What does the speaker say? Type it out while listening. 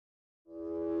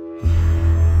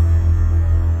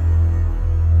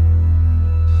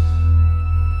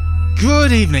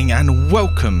Good evening and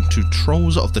welcome to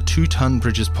Trolls of the Two-Ton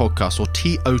Bridges podcast, or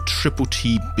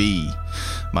TOTTB.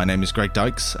 My name is Greg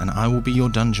Dykes and I will be your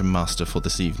dungeon master for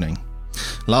this evening.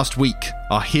 Last week,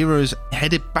 our heroes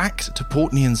headed back to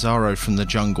Port Nyanzaro from the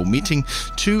jungle, meeting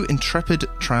two intrepid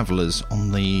travellers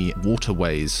on the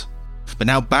waterways. But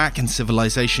now back in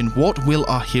civilization, what will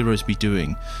our heroes be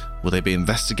doing? Will they be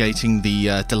investigating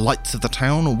the delights of the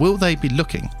town, or will they be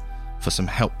looking for some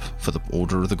help for the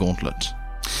Order of the Gauntlet?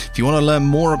 If you want to learn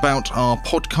more about our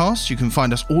podcast, you can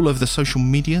find us all over the social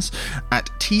medias at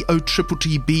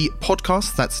TOTTB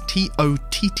Podcast. That's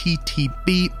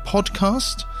TOTTB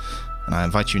Podcast. And I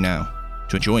invite you now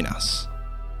to join us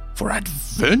for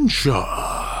adventure.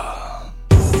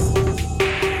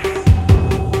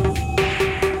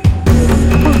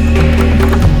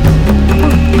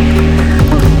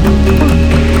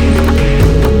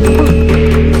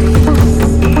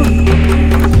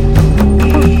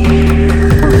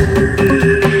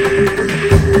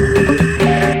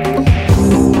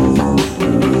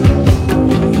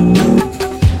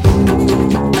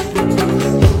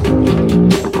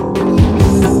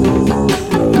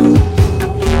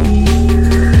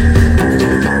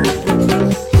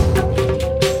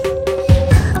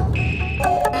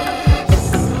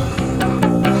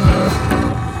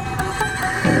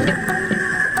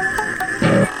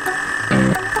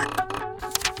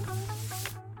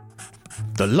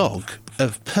 The Log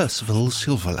of Percival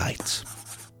Silverlight.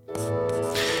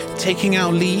 Taking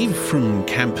our leave from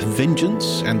Camp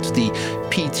Vengeance and the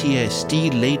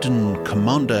PTSD-laden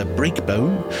Commander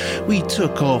Breakbone, we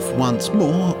took off once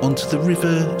more onto the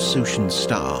River Soshan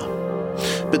Star.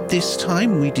 But this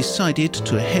time we decided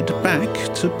to head back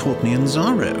to Port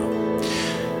Nyanzaro.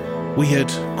 We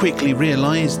had quickly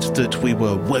realised that we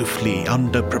were woefully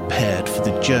underprepared for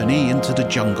the journey into the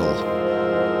jungle.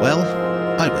 Well,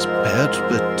 I was prepared,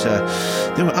 but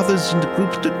there were others in the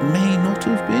group that may not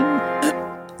have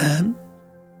been.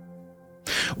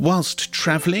 Whilst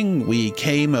travelling, we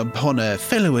came upon a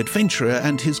fellow adventurer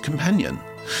and his companion,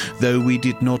 though we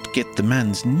did not get the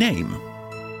man's name.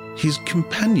 His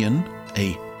companion,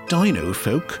 a dino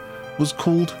folk, was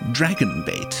called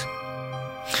Dragonbait.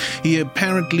 He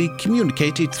apparently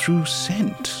communicated through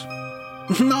scent.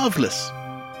 Marvellous!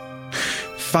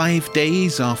 5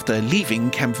 days after leaving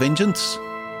Camp Vengeance,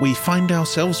 we find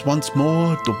ourselves once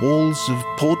more at the walls of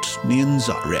Port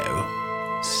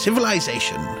Nyanzaro.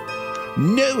 Civilization.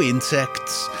 No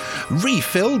insects.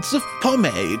 Refills of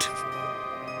pomade.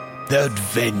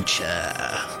 Adventure.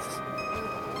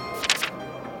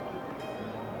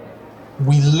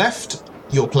 We left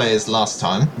your players last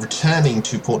time, returning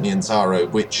to Port Nyanzaro,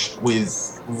 which,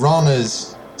 with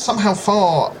Rana's somehow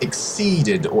far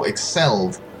exceeded or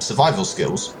excelled survival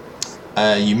skills,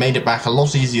 you made it back a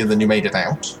lot easier than you made it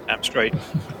out. I'm straight.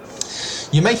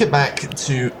 You make it back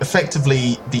to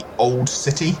effectively the old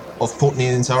city of Port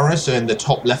Nyanzaro. So in the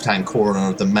top left-hand corner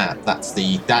of the map, that is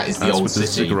the old with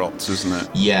city. The ziggurats, isn't it?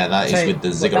 Yeah, that is with the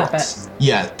ziggurats.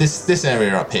 Yeah, this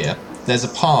area up here. There's a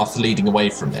path leading away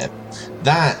from it.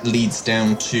 That leads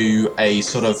down to a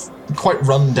sort of quite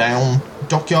run-down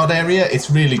dockyard area. It's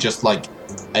really just like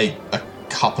a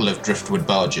couple of driftwood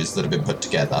barges that have been put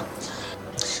together.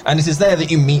 And it is there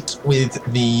that you meet with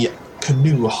the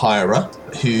canoe hirer,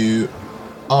 who,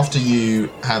 after you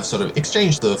have sort of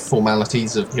exchanged the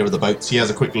formalities of here are the boats, he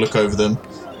has a quick look over them,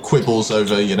 quibbles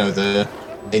over, the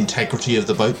integrity of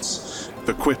the boats.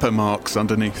 The quipper marks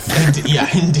underneath. Yeah,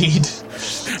 indeed.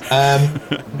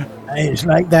 It's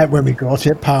like that when we got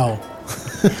it, pal.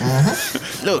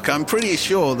 Look, I'm pretty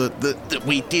sure that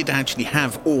we did actually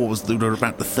have oars that were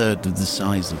about a third of the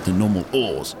size of the normal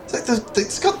oars.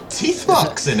 It's got teeth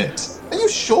marks in it. Are you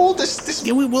sure this...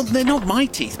 Yeah, well, they're not my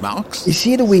teeth marks. You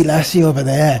see the wee lassie over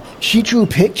there? She drew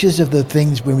pictures of the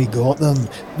things when we got them.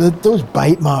 Those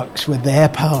bite marks were there,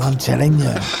 pal, I'm telling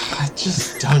you. I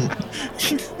just don't...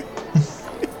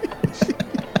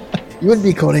 You wouldn't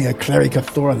be calling a cleric a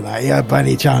Thor liar by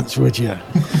any chance, would you?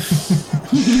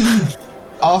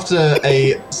 After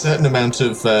a certain amount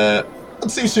of, it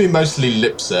seems to be mostly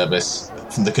lip service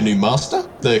from the canoe master,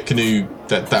 the canoe,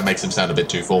 that makes him sound a bit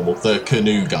too formal, the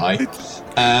canoe guy,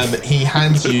 he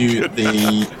hands you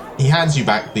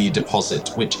back the deposit,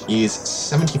 which is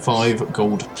 75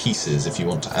 gold pieces, if you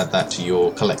want to add that to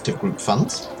your collective group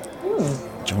funds.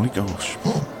 Jolly gosh.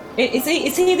 Is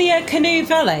he the Canoe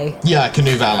Valet? Yeah,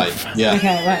 Canoe Valet. Yeah.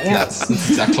 Okay, right, yeah. That's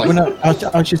exactly. Well, no, I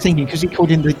was just thinking, because he called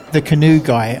in the canoe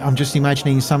guy, I'm just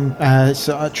imagining some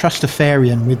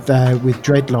trustafarian with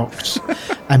dreadlocks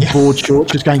and board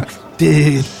shorts just going,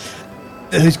 dude,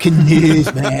 those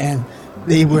canoes, man,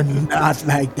 they were not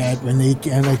like that when they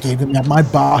gave them that. My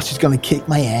boss is going to kick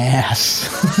my ass.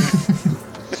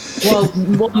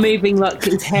 while moving like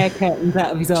his hair curtains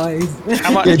out of his eyes.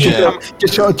 How much?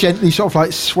 Just sort of gently, sort of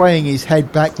like swaying his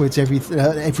head backwards every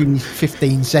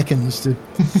 15 seconds to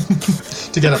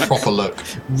get a proper look.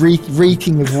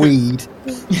 Reeking of weed.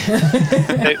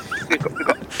 So we've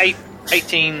got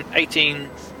 18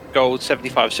 gold,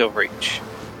 75 silver each.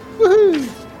 Woohoo!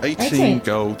 18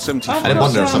 gold, 75. I didn't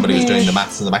wonder if somebody was doing the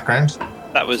maths in the background.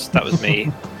 That was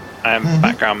me.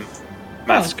 Background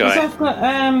maths guy. I've got,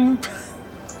 I'm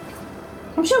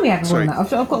sure we had one of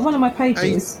that. I've got one of my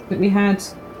pages that we had.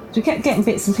 We kept getting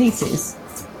bits and pieces.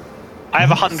 I have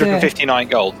 159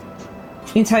 gold.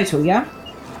 In total, yeah?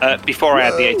 Before I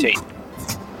had the 18.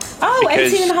 Oh,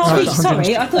 Because- 18 and a half each. No,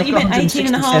 Sorry, I thought you meant 18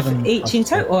 and a half 167. each in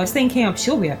total. I was thinking, I'm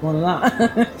sure we had one of that.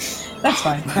 That's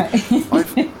fine.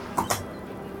 Right.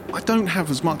 I don't have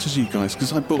as much as you guys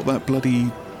because I bought that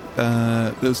bloody.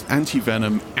 There's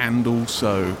anti-venom and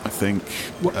also, I think.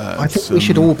 I think we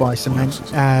should all buy some.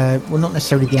 Well, not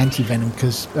necessarily the anti-venom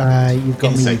because you've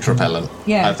got Insect repellent.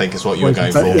 Yeah. I think is what you were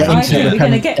going But, for. yeah, I insect think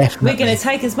repellent, we're going definitely. to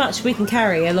take as much as we can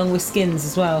carry, along with skins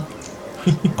as well.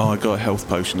 Oh, I got a health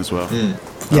potion as well.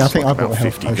 Yeah, I think I've got about a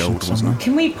health 50 potion gold, wasn't somewhere. it?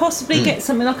 Can we possibly get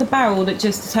something like a barrel that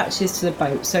just attaches to the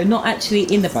boat? So not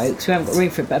actually in the boat, because we haven't got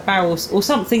room for it, but a barrel or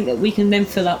something that we can then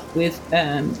fill up with.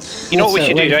 You know what we water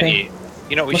should or do, don't anything. you?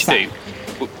 You know what we What's should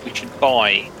do? We should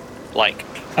buy like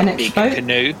a An big extra boat?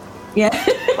 canoe. Yeah.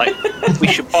 Like we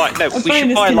should buy A we should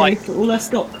bonus buy canoe like for all our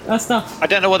stuff. I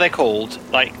don't know what they're called.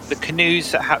 Like the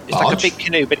canoes that have it's like a Barge? big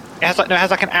canoe, but it has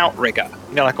like an outrigger.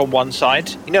 You know, like on one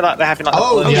side. You know, like they're having like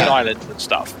Oh, the Virgin yeah. Islands and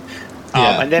stuff.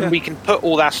 Yeah. And then we can put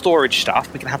all our storage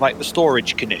stuff. We can have like the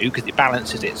storage canoe because it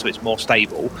balances it, so it's more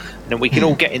stable. And then we can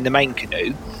all get in the main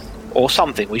canoe or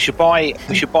something. We should buy You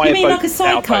a mean boat, like a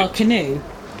sidecar boat. canoe?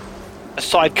 A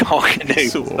sidecar canoe.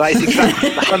 Sort of. That is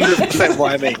exactly 100%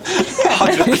 what I mean.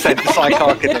 100%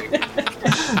 sidecar canoe.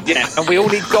 Yeah, and we all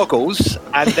need goggles,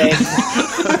 and then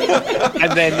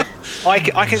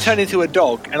I can turn into a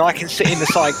dog, and I can sit in the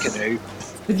side canoe.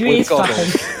 With your With ears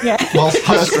goggles. flapping. Yeah.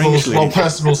 While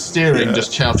Percival's steering,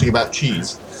 just shouting about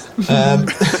cheese.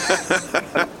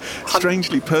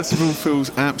 Strangely, Percival feels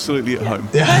absolutely at home.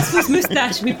 Percival's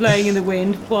moustache will be blowing in the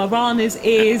wind, while Rana's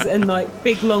ears and like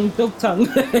big long dog tongue.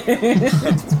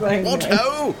 It's blowing away.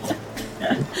 Oh!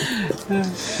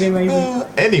 It'd be amazing.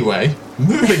 Anyway,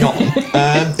 moving on.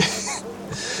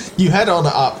 You head on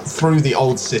up through the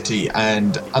old city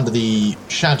and under the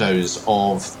shadows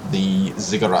of the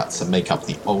ziggurats that make up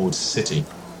the old city.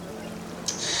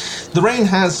 The rain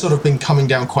has sort of been coming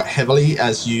down quite heavily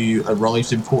as you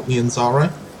arrived in Port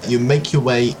Nyanzara. You make your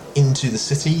way into the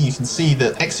city. You can see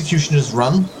that Executioner's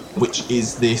Run, which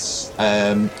is this...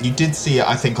 you did see it,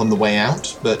 I think, on the way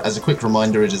out, but as a quick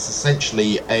reminder, it is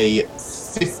essentially a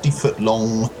 50-foot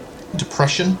long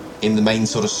depression in the main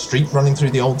sort of street running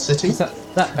through the old city. Is that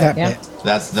bit, That yeah? bit.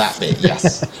 That's that bit,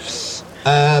 yes.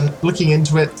 Looking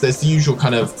into it, there's the usual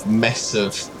kind of mess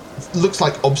of... Looks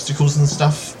like obstacles and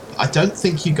stuff. I don't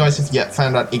think you guys have yet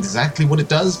found out exactly what it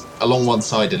does. Along one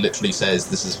side, it literally says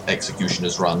this is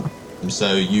Executioner's Run.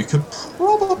 So you could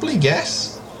probably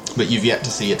guess, but you've yet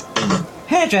to see it in...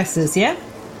 Hairdressers, yeah?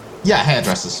 Yeah,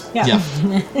 hairdressers. Yeah.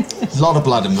 A lot of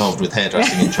blood involved with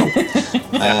hairdressing in Chalk.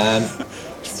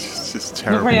 It's just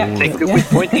Not very terrible. active. Take with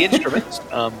pointy instruments.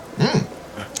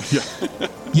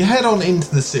 You head on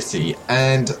into the city,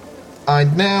 and I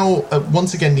now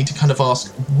once again need to kind of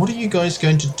ask, what are you guys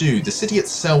going to do? The city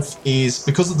itself is,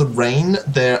 because of the rain,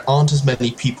 there aren't as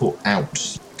many people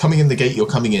out. Coming in the gate you're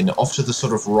coming in, off to the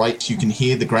sort of right, you can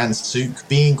hear the Grand Souk.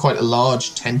 Being quite a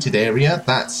large tented area,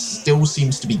 that still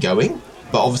seems to be going,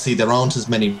 but obviously there aren't as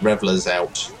many revelers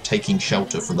out taking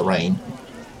shelter from the rain.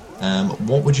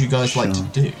 What would you guys like to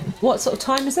do? What sort of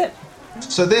time is it?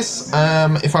 So this,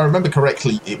 if I remember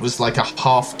correctly, it was like a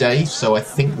half day, so I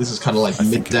think this is kind of like I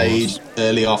think it midday, was.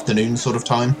 early afternoon sort of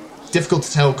time. Difficult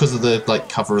to tell because of the like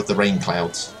cover of the rain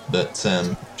clouds, but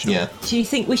yeah. Do you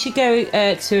think we should go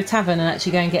to a tavern and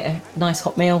actually go and get a nice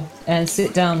hot meal and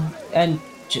sit down and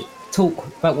talk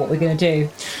about what we're going to do?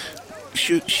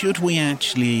 Should we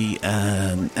actually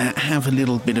have a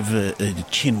little bit of a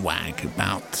chin wag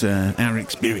about our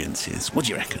experiences? What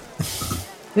do you reckon?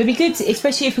 It'd be good,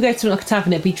 especially if we go to like a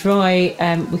tavern, it'd be dry.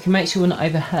 We can make sure we're not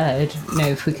overheard, you know,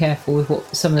 if we're careful with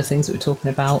what some of the things that we're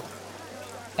talking about.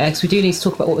 Because we do need to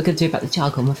talk about what we're going to do about the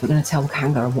jargon if we're going to tell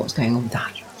Kanga and what's going on with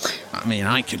that. I mean,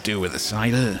 I could do with a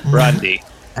cider. Brandy.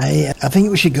 I think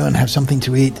we should go and have something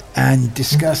to eat and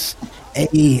discuss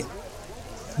A,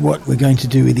 what we're going to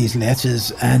do with these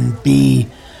letters, and B,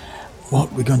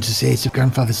 what we're going to say to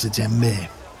Grandfather September.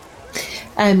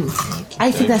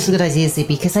 I think that's a good idea, Zibby,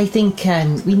 because I think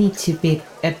we need to be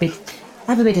a bit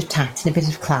have a bit of tact and a bit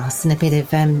of class and a bit of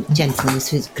gentleness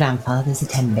whose grandfather's a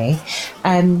Tenbei.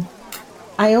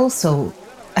 I also,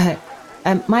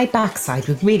 my backside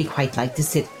would really quite like to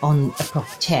sit on a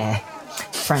proper chair,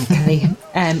 frankly.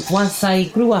 Once I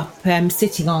grew up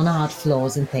sitting on hard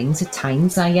floors and things, at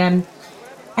times I'm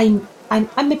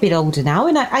a bit older now,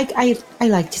 and I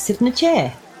like to sit in a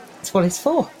chair. That's what it's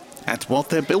for. That's what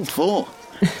they're built for.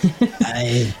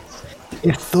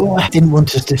 If Thor didn't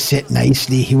want us to sit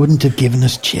nicely, he wouldn't have given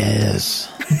us chairs.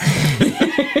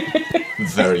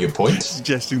 Very good point.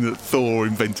 Suggesting that Thor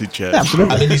invented chairs.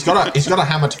 Absolutely. I mean, he's got a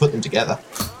hammer to put them together.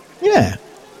 Yeah.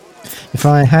 If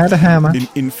I had a hammer.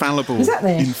 Infallible.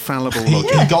 Exactly. Infallible He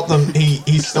logic. got them.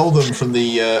 He stole them from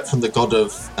the god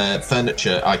of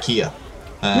furniture, IKEA.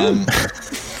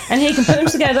 And he can put them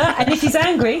together, and if he's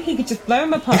angry, he could just blow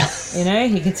them apart. You know,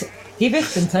 he could give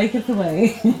it and take it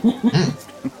away.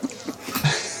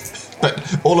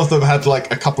 But all of them had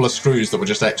like a couple of screws that were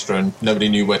just extra, and nobody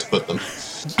knew where to put them.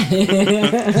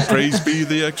 Praise be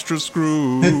the extra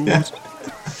screws.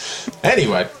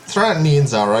 Anyway, throughout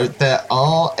Nyanzaro, there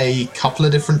are a couple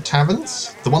of different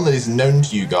taverns. The one that is known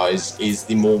to you guys is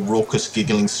the more raucous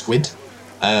Giggling Squid,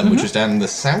 which was down in the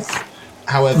south.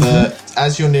 However,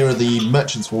 as you're nearer the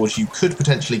Merchant's Wharves, you could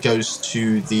potentially go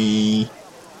to the...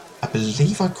 I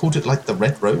believe I called it like the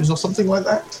Red Rose or something like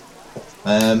that.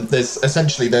 There's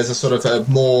a sort of a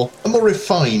more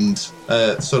refined,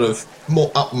 sort of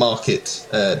more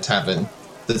upmarket tavern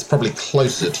that's probably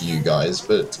closer to you guys,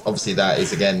 but obviously that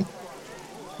is, again,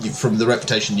 from the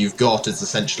reputation you've got, it's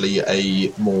essentially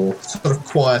a more sort of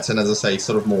quiet and, as I say,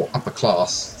 sort of more upper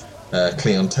class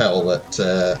clientele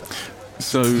that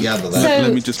gather there.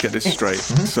 Let me just get this straight.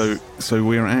 So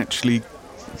we're actually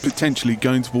potentially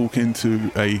going to walk into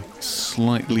a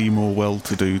slightly more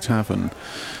well-to-do tavern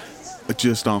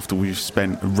just after we've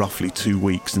spent roughly 2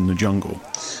 weeks in the jungle.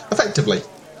 Effectively,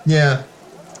 yeah.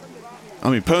 I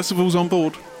mean, Percival's on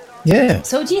board. Yeah.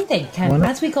 So do you think,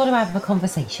 as we got to have a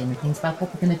conversation and things about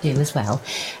what we're going to do as well,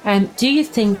 do you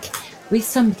think with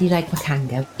somebody like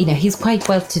Wakanga, you know, he's quite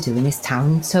well-to-do in his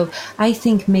town, so I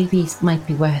think maybe it might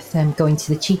be worth going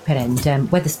to the cheaper end,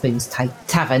 Weatherspoon's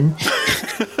tavern.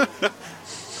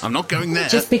 I'm not going there.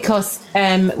 Just because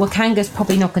Wakanga's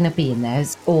probably not going to be in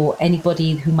theirs, or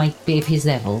anybody who might be of his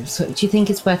level. So do you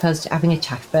think it's worth us having a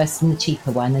chat first in the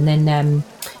cheaper one, and then,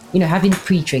 you know, having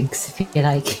pre-drinks, if you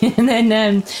like, and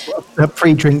then... a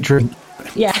pre-drink.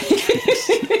 Yeah.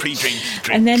 Pre-drink.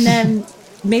 And then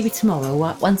maybe tomorrow,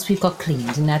 once we've got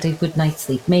cleaned and had a good night's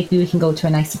sleep, maybe we can go to a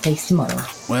nicer place tomorrow.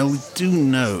 Well, we do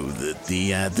know that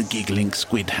the Giggling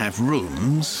Squid have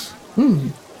rooms.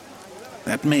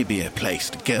 That may be a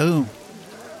place to go.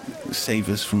 Save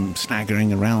us from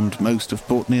staggering around most of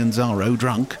Port Nyanzaro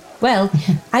drunk. Well,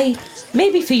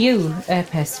 maybe for you,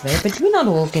 Percival, but we're not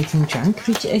all getting drunk.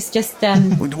 It's just...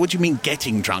 What do you mean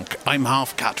getting drunk? I'm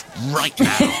half cut right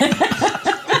now.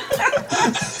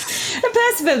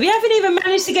 Percival, we haven't even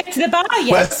managed to get to the bar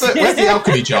yet. Where's the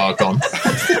alchemy jar gone?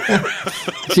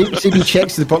 CB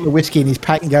checks the bottle of whiskey in his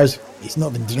pack and goes, he's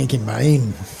not been drinking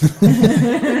mine.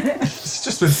 It's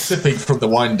just been sipping from the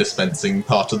wine dispensing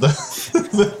part of the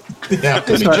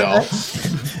alchemy jar.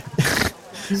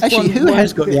 Actually, who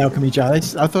has got the alchemy jar? I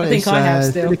thought it was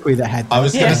Siliqui that had that. I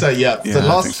was going to say, Yeah, the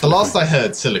last I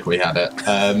heard, Siliqui had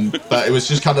it. But it was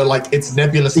just kind of like, it's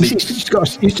nebulously... He's just got a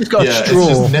straw. It's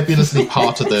just nebulously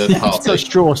part of the party. He's got a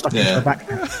straw stuck in the back.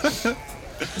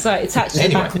 So it's actually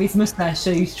the back of his moustache,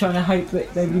 so he's trying to hope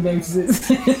that nobody notices.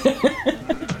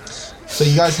 So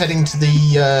you guys heading to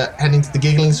the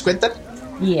Giggling Squid then?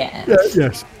 Yeah.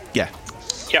 Yes. Yeah.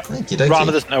 Yep. Okey-dokey.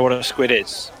 Rana doesn't know what a squid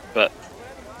is, but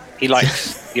he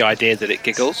likes the idea that it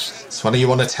giggles. So what do you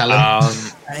want to tell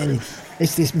him?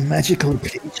 It's this magical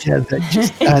creature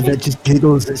that just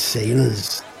giggles at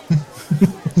sailors.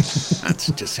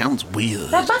 That just sounds weird.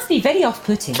 That must be very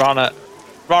off-putting. Rana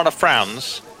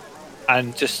frowns,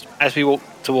 and just as we walk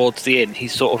towards the inn,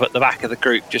 he's sort of at the back of the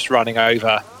group, just running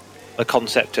over the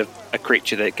concept of a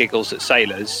creature that giggles at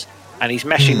sailors, and he's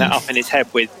meshing that up in his head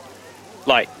with,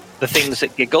 like, the things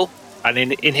that giggle. And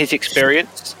in his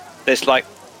experience, there's like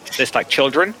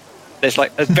children. There's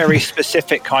like a very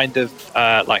specific kind of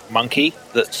like monkey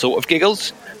that sort of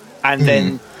giggles. And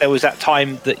then there was that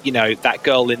time that, you know, that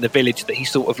girl in the village that he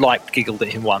sort of liked giggled at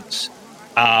him once.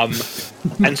 And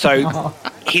so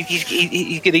he's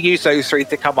going to use those three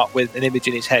to come up with an image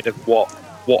in his head of what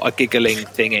a giggling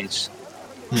thing is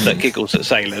that giggles at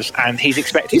sailors. And he's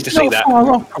expecting to see that. Far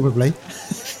off, probably.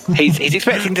 He's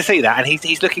expecting to see that, and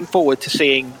he's looking forward to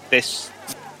seeing this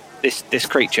this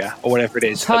creature or whatever it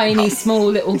is. Tiny, small,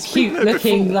 little,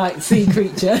 cute-looking like sea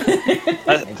creature.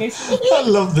 I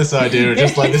love this idea.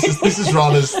 Just like this is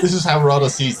Rana's. This is how Rana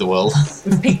sees the world.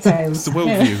 With pigtails. It's the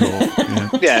worldview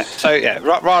hall. Yeah. So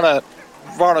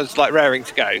Rana's like raring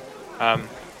to go.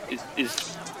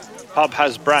 Is pub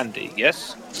has brandy?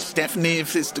 Yes. Definitely,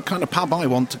 if it's the kind of pub I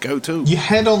want to go to. You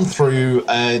head on through,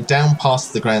 down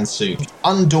past the Grand Souk.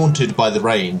 Undaunted by the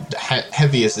rain,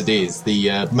 heavy as it is,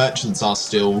 the merchants are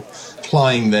still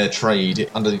plying their trade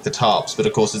underneath the tarps, but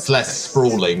of course it's less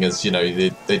sprawling as,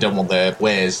 they don't want their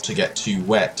wares to get too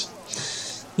wet.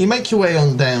 You make your way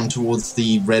on down towards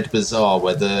the Red Bazaar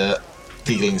where the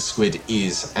Giggling Squid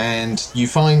is, and you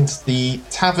find the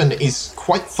tavern is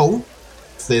quite full.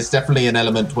 There's definitely an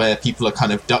element where people are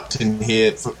kind of ducked in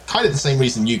here for kind of the same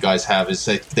reason you guys have, is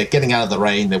they're getting out of the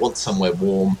rain, they want somewhere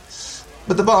warm.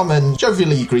 But the barman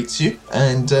jovially greets you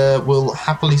and will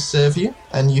happily serve you,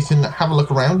 and you can have a look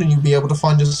around and you'll be able to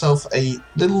find yourself a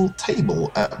little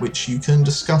table at which you can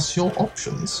discuss your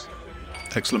options.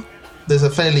 Excellent. There's a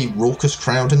fairly raucous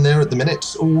crowd in there at the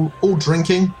minute, all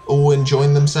drinking, all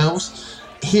enjoying themselves.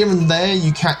 Here and there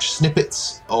you catch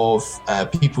snippets of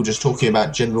people just talking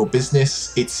about general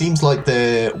business. It seems like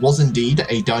there was indeed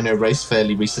a dino race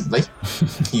fairly recently.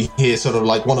 You hear sort of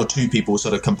like one or two people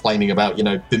sort of complaining about,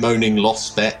 bemoaning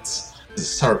lost bets,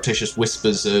 surreptitious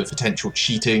whispers of potential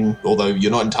cheating, although you're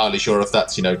not entirely sure if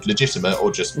that's, legitimate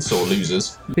or just sore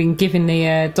losers. Been given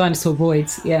the dinosaur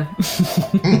voids, yeah.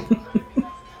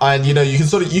 And,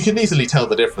 you can easily tell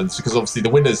the difference because obviously the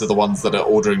winners are the ones that are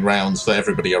ordering rounds for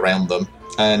everybody around them.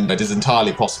 And it is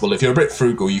entirely possible, if you're a bit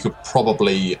frugal, you could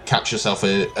probably catch yourself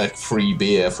a free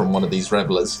beer from one of these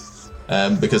revelers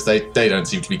because they don't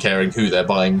seem to be caring who they're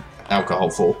buying alcohol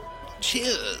for.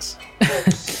 Cheers.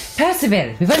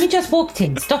 Percival, we've only just walked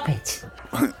in. Stop it.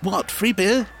 What? Free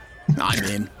beer? I'm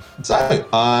in. So,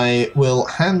 I will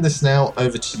hand this now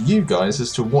over to you guys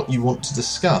as to what you want to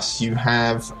discuss. You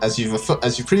have, as you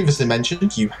previously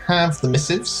mentioned, you have the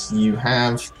missives, you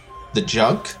have the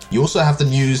jug, you also have the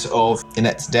news of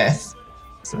Inette's death.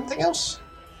 Is there anything else?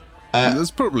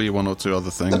 There's probably one or two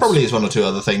other things. There probably is one or two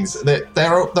other things.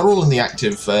 They're all in the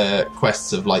active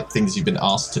quests of things you've been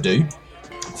asked to do.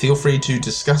 Feel free to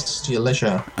discuss to your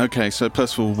leisure. Okay, so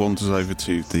Percival wanders over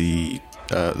to the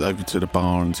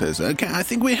bar and says, "Okay, I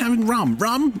think we're having rum.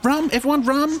 Rum? Everyone,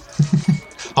 rum?"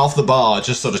 Half the bar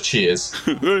just sort of cheers.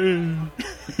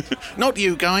 Not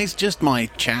you guys, just my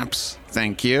chaps.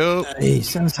 Thank you. Hey,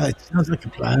 sounds like a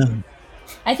plan.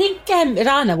 I think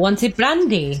Rana wanted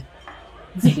brandy.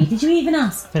 Ziggy, did you even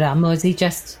ask for rum, or is he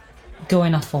just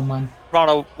going off on one?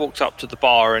 Rana walks up to the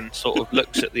bar and sort of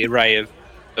looks at the array of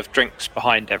drinks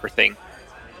behind everything,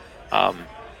 and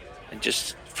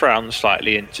just frowns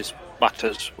slightly and just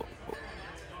mutters,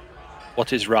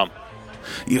 "What is rum?"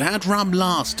 You had rum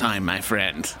last time, my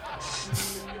friend.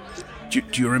 Do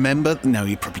you remember? No,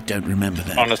 you probably don't remember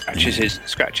that. Rana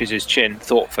scratches his chin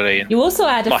thoughtfully. And you also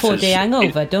had a 4-day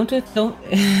hangover, don't.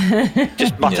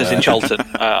 Just mutters in Cholton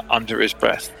under his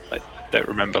breath. I don't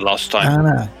remember last time.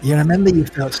 Anna, you remember you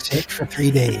felt sick for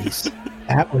 3 days?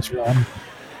 That was rum.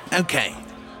 Okay.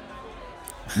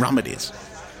 Rum it is.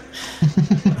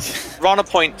 Rana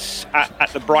points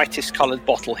at the brightest coloured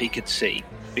bottle he could see,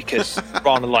 because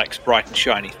Rana likes bright and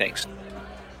shiny things.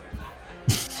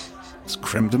 It's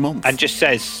creme de menthe. And just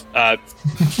says,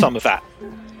 some of that.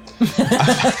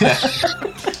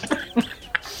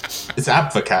 It's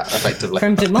Advocat, effectively.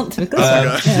 Creme de menthe, of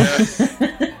course.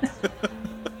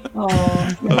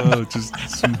 Oh, just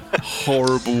some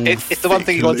horrible. It's the one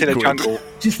thing you want in a jungle.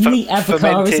 Just neat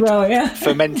Advocat as well, yeah.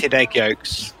 Fermented egg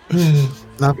yolks.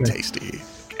 Lovely. Tasty.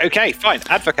 Okay, fine.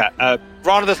 Advocat.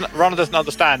 Rana doesn't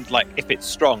understand if it's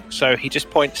strong, so he just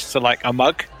points to a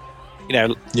mug,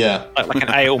 like an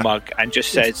ale mug, and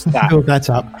just says that. Fill that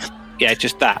up. Yeah,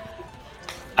 just that,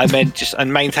 and then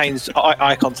and maintains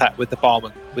eye contact with the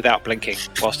barman without blinking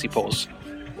whilst he pours.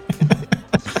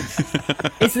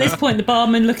 It's at this point the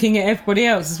barman looking at everybody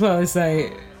else as well and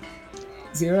say,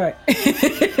 "Is he alright?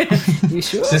 You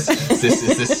sure? Is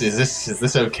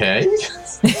this okay?"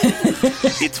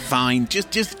 It's fine.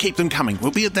 Just keep them coming.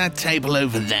 We'll be at that table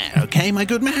over there, okay, my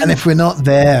good man? And if we're not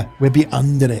there, we'll be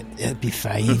under it. It'll be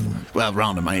fine. Well,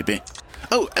 Rana maybe.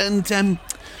 Oh, and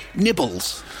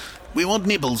nibbles. We want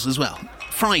nibbles as well.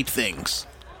 Fried things.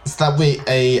 So that'll be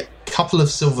a couple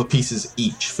of silver pieces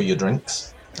each for your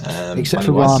drinks. Except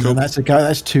for Rana,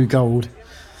 that's 2 gold.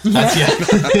 That's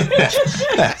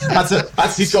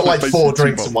he's got 4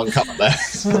 drinks and 1 cup there.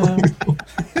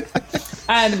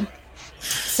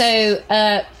 So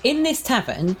in this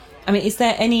tavern, is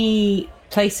there any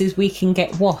places we can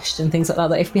get washed and things like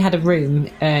that? Like if we had a room,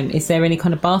 is there any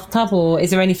kind of bathtub, or is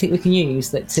there anything we can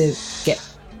use that to get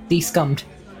de-scummed?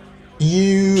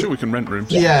 Sure, we can rent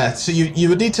rooms. Yeah, so you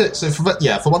would need to. So for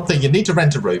one thing, you need to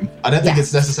rent a room. I don't think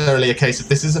it's necessarily a case of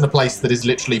this isn't a place that is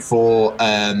literally for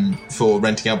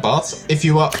renting out baths. If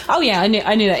you are, oh yeah, I knew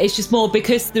that. It's just more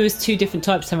because there was 2 different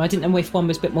types of them. I didn't know if one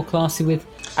was a bit more classy with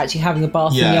actually having a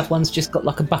bath, and the other one's just got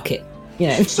like a bucket. You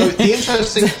know. So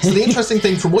the interesting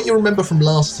thing from what you remember from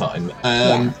last time,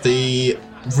 the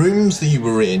rooms that you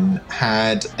were in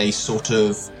had a sort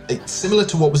of. It's similar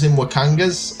to what was in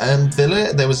Wakanga's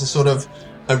villa. There was a sort of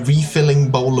a refilling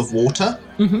bowl of water,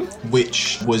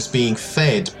 which was being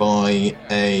fed by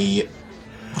a,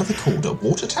 what are they called? A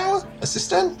water tower? A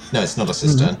cistern? No, it's not a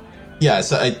cistern. Yeah,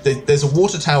 so there's a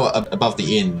water tower above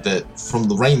the inn that, from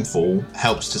the rainfall,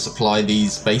 helps to supply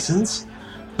these basins.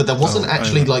 But there wasn't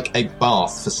actually like a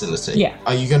bath facility. Yeah.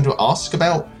 Are you going to ask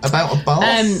about a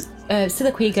bath?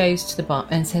 Soliloquy goes to the bar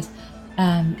and says,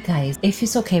 guys, if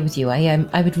it's okay with you,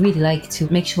 I would really like to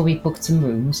make sure we booked some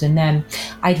rooms, and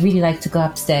I'd really like to go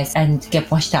upstairs and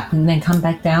get washed up and then come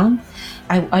back down.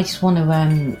 I just want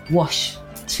to wash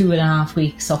 2.5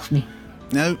 weeks off me.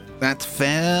 No, that's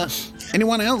fair.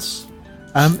 Anyone else?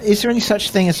 Is there any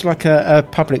such thing as like a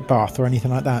public bath or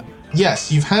anything like that?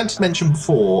 Yes, you've had mentioned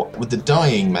before with the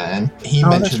dying man. He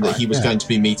mentioned that he was going to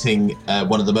be meeting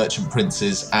one of the merchant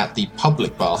princes at the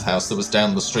public bathhouse that was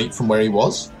down the street from where he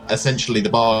was. Essentially, the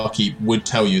barkeep would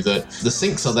tell you that the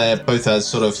sinks are there both as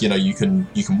sort of, you can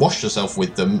wash yourself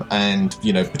with them and,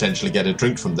 potentially get a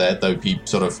drink from there, though he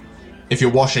sort of, if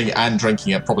you're washing and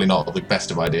drinking it, probably not the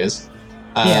best of ideas.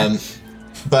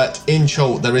 But in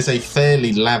Chult, there is a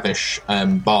fairly lavish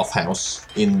bathhouse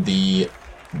in the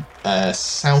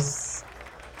southeast.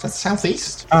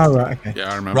 Oh, right, okay.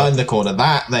 Yeah, I remember. Right in the corner.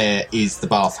 That there is the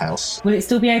bathhouse. Will it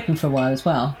still be open for a while as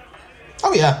well?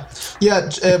 Oh yeah, yeah.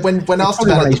 When asked Probably about one it,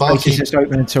 of the these places barkeep. that's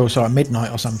open until sort of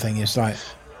midnight or something. It's like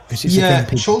because it's Yeah, a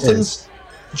thing people do.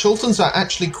 Chultons are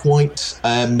actually quite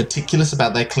meticulous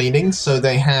about their cleaning. So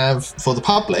they have, for the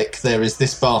public, there is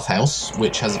this bathhouse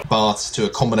which has baths to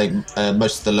accommodate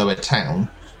most of the lower town.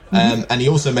 And he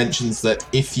also mentions that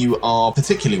if you are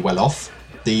particularly well off,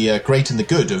 the great and the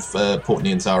good of Port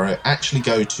Nyanzaro actually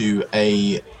go to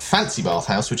a fancy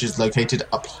bathhouse which is located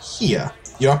up here.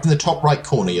 You're up in the top right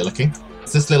corner, you're looking.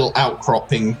 It's this little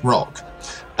outcropping rock.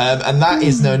 And that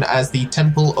is known as the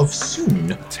Temple of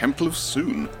Soon. Temple of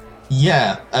Soon?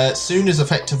 Yeah. Soon is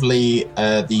effectively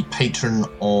the patron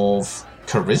of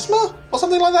charisma or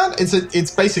something like that.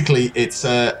 It's basically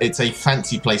a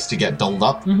fancy place to get dolled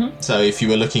up. So if you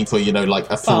were looking for like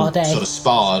a full sort of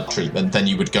spa treatment, then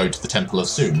you would go to the Temple of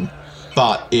Soon.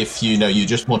 But if you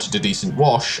just wanted a decent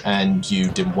wash and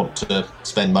you didn't want to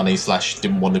spend money /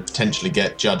 didn't want to potentially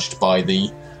get judged by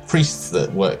the priests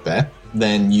that work there,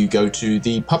 then you go to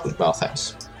the public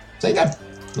bathhouse. There you go.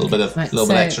 A little bit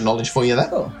of extra knowledge for you there.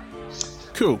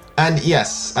 Cool. And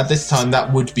yes, at this time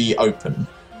that would be open.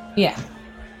 Yeah.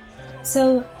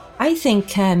 So I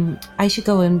think I should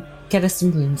go and get us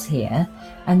some rooms here,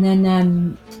 and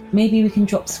then maybe we can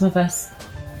drop some of us.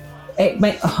 I'm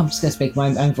just going to speak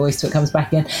my own voice till it comes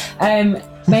back in.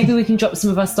 Maybe we can drop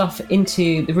some of our stuff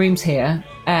into the rooms here,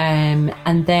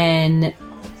 and then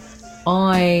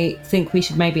I think we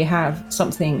should maybe have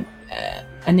something,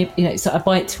 sort of a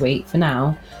bite to eat for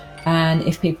now. And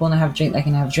if people want to have a drink, they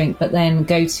can have a drink. But then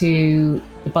go to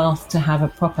the bath to have a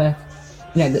proper,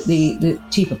 the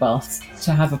cheaper baths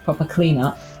to have a proper clean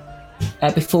up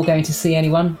before going to see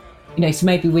anyone. So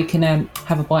maybe we can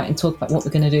have a bite and talk about what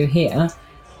we're going to do here.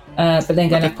 But then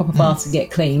go and have proper baths and get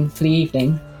clean for the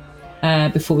evening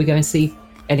before we go and see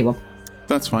anyone.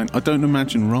 That's fine. I don't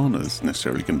imagine Rana's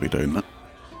necessarily going to be doing that.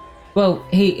 Well,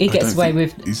 he gets away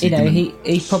with,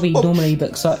 he probably normally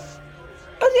looks like.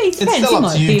 Oh, yeah, it depends. He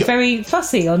might be very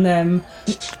fussy on them.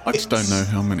 I just don't know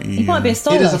how many. He might be a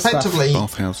stylist. It is effectively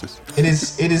bathhouses. It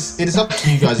is up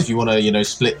to you guys if you want to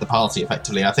split the party.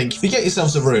 Effectively, I think if you get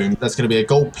yourselves a room, that's going to be a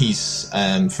gold piece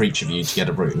for each of you to get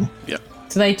a room. Yeah.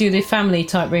 So they do the family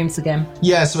type rooms again.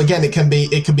 Yeah. So again, it can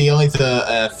be either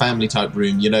a family type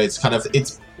room. It's kind of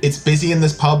it's busy in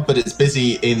this pub, but it's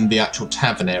busy in the actual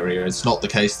tavern area. It's not the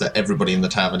case that everybody in the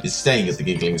tavern is staying at the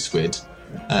Giggling Squid.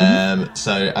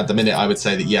 So at the minute, I would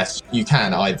say that yes, you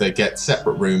can either get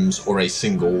separate rooms or a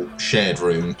single shared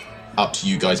room. Up to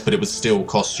you guys, but it would still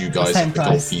cost you guys a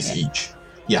gold piece each.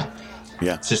 Yeah.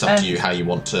 It's just up to you how you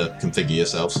want to configure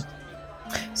yourselves.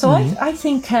 So I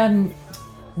think,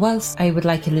 whilst I would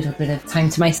like a little bit of time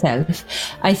to myself,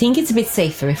 I think it's a bit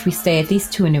safer if we stay at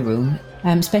least 2 in a room.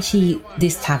 Especially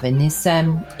this tavern is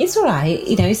it's all right,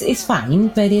 it's fine,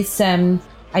 but it's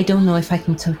I don't know if I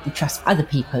can totally trust other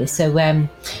people. So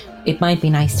it might be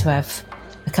nice to have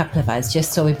a couple of us,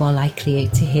 just so we're more likely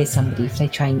to hear somebody if they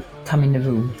try and come in the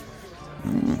room.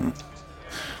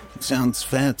 Sounds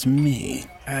fair to me.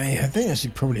 I think that's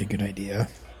probably a good idea.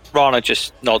 Rana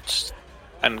just nods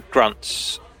and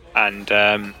grunts, and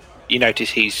you notice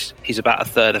he's about a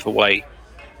third of the way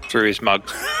through his mug.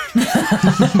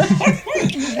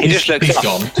 He just looks up.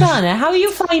 Gone. Rana, how are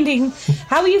you finding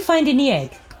the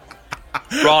egg?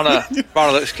 Rana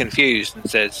looks confused and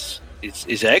says,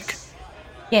 "Is egg?"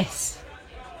 Yes.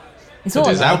 It's But all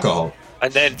there's egg. alcohol.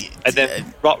 And then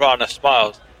Rana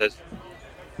smiles and says,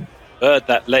 "Bird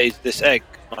that lays this egg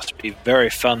must be very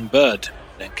fun bird."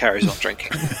 Then carries on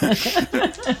drinking.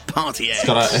 Party egg.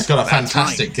 It's got a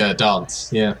fantastic dance.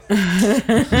 Yeah.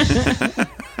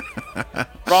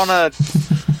 Rana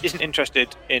isn't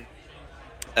interested in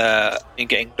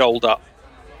getting doled up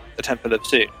the Temple of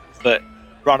Soon, but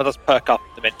Rana does perk up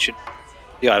to mention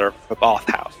the idea of a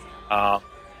bathhouse.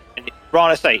 And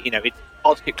Rana say, it's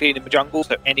hard to get clean in the jungle,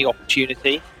 so any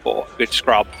opportunity for a good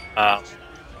scrub,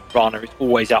 Rana is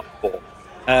always up for.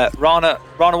 Rana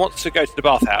wants to go to the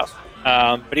bathhouse,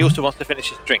 but he also wants to finish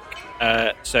his drink.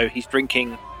 So he's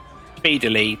drinking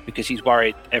speedily because he's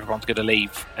worried everyone's going to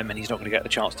leave and then he's not going to get the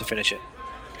chance to finish it.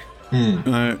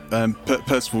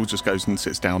 Percival just goes and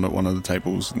sits down at one of the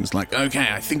tables and is like, okay,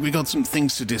 I think we got some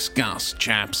things to discuss,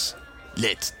 chaps.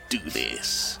 Let's do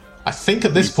this. I think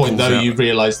at this point, though, pulls out- you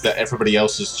realise that everybody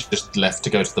else has just left to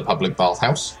go to the public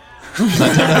bathhouse. So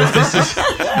I don't know if this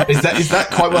is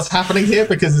that quite what's happening here?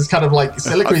 Because it's kind of like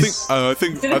Siliqui's... I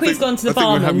think Siliqui's gone to the we're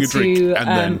barman having a drink to and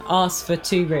then ask for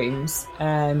 2 rooms.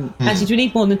 Actually, do we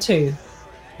need more than 2?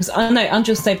 Because I know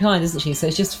Angela stayed behind, isn't she? So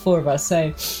it's just 4 of us.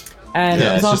 So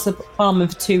I've asked the barman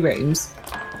for 2 rooms.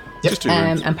 Yep. just 2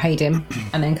 rooms. And paid him,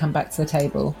 and then come back to the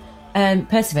table.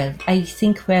 Percival, I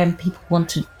think people want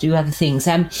to do other things.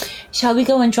 Shall we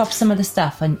go and drop some of the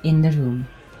stuff in the room?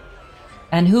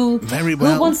 And who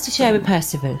wants to share with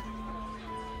Percival?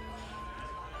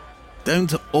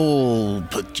 Don't all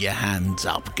put your hands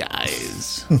up,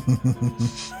 guys.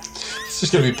 It's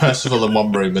just going to be Percival in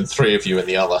one room and 3 of you in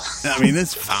the other. I mean,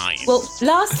 that's fine. Well,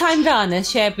 last time Rana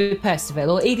shared with Percival,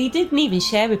 or he didn't even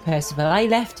share with Percival, I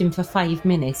left him for 5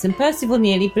 minutes, and Percival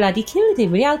nearly bloody killed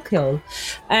him with alcohol.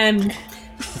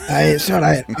 It's all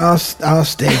right. I'll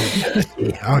stay with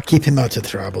him. I'll keep him out of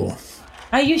trouble.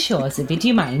 Are you sure, Zippy? Do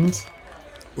you mind?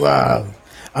 Well,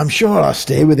 I'm sure I'll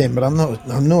stay with him, but I'm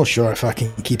not sure if I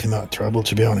can keep him out of trouble,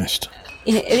 to be honest.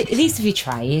 At least if you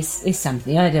try, is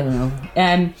something. I don't know.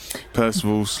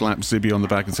 Percival slaps Zibby on the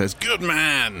back and says, "Good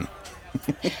man."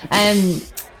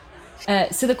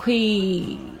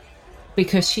 Siliqui,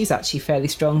 because she's actually fairly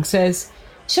strong, says,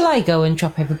 "Shall I go and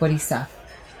drop everybody's stuff?"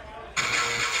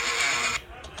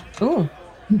 Ooh.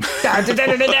 Go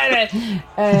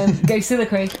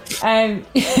Siliqui.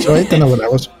 Sorry, I don't know what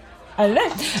that was. I don't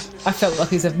know. I felt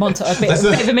like it was a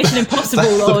bit of a Mission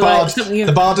Impossible or like something.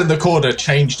 The bard in the corner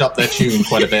changed up their tune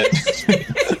quite a bit.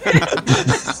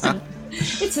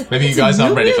 Maybe you guys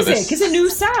aren't ready for this. It's a new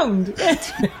sound.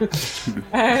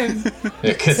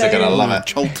 Your kids are going to love it.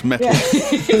 Cholt metal.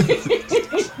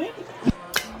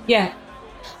 Yeah.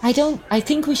 I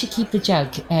think we should keep the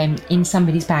jug in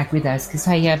somebody's bag with us, because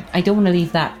I don't want to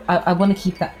leave that. I want to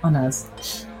keep that on us,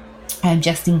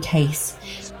 just in case.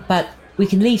 But we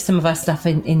can leave some of our stuff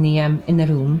in the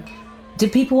room. Do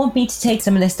people want me to take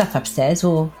some of their stuff upstairs,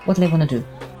 or what do they want to do?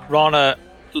 Rana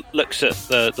looks at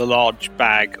the large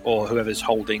bag, or whoever's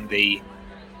holding the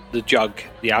jug,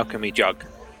 the alchemy jug,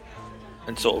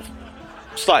 and sort of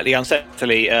slightly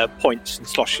unsettlingly points and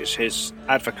sloshes his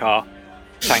Advocar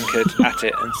tankard at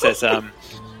it and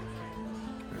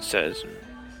says,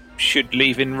 "Should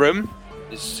leave in room.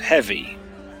 It's heavy,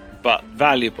 but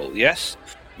valuable. Yes,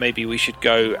 maybe we should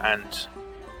go and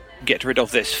get rid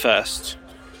of this first."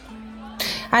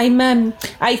 I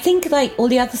think like all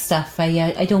the other stuff,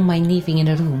 I don't mind leaving in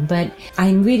a room, but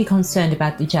I'm really concerned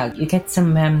about the jug. You get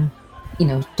some,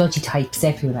 dodgy types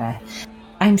everywhere.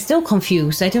 I'm still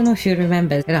confused. I don't know if you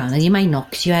remember, Rana, you might not,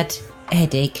 because you had a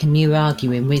headache and you were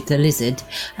arguing with the lizard.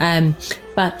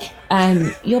 But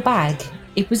your bag,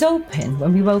 it was open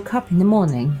when we woke up in the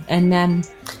morning, and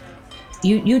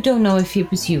you don't know if it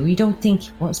was you. You don't think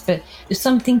it was, but there's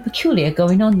something peculiar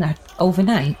going on that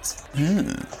overnight.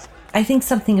 I think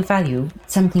something of value,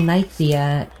 something like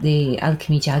the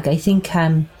alchemy jug. I think,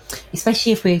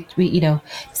 especially if we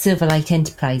Silverlight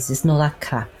Enterprises and all that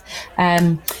crap.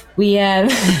 We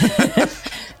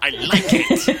I like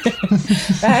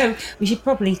it. we should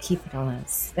probably keep it on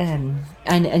us,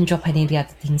 and drop any of the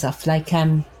other things off, like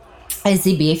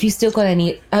Zibby, if you still got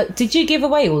any... did you give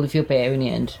away all of your beer in the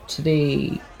end to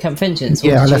the Camp Vengeance?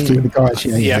 Yeah, I left it with the guys.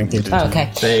 Yeah. Oh,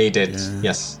 okay. They did,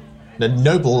 yes. The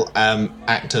noble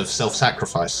act of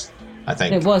self-sacrifice, I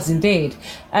think. It was indeed.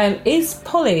 Is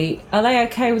Polly, are they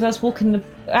okay with us walking the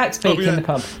Axbeak in the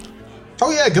pub? Oh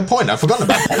yeah, good point. I've forgotten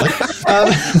about Polly.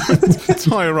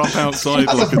 Tie her up outside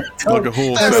like a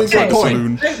horse. That's a good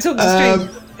point. Don't talk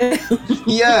the street.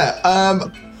 Yeah.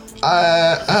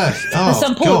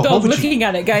 Some poor dog looking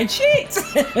at it going, shit!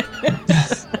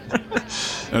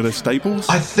 Are there stables?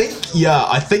 I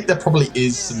think there probably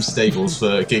is some stables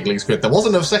for Giggling Squid. There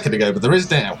wasn't a second ago, but there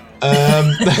is now.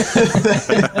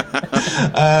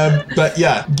 But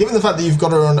yeah, given the fact that you've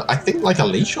got her on, I think, like a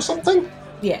leash or something.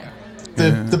 Yeah.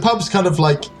 The pub's kind of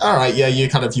like, all right, yeah,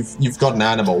 you've got an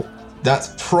animal.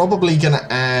 That's probably going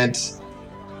to add,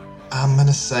 I'm going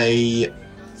to say,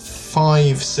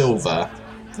 5 silver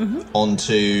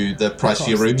onto the price for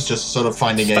your rooms, just sort of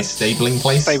finding a stabling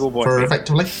place for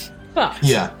effectively. But,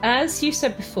 as you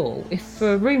said before, if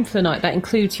for a room for the night, that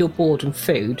includes your board and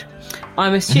food,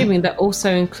 I'm assuming that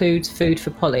also includes food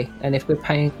for Polly. And if we're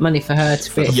paying money for her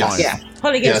to be...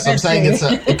 Polly gets I'm saying it's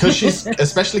because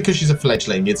especially because she's a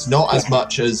fledgling, it's not as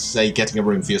much as, say, getting a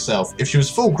room for yourself. If she was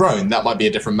full grown, that might be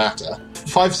a different matter.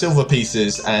 5 silver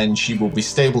pieces, and she will be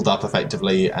stabled up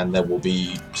effectively, and there will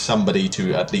be somebody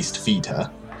to at least feed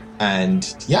her.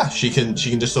 And yeah, she can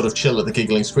just sort of chill at the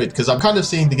Giggling Squid, because I'm kind of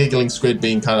seeing the Giggling Squid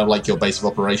being kind of like your base of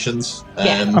operations.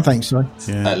 I think so.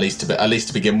 Yeah. At least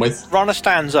to begin with. Rana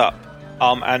stands up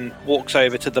and walks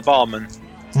over to the barman,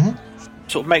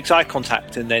 sort of makes eye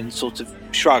contact, and then sort of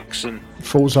shrugs and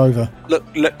falls over.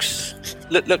 Looks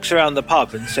around the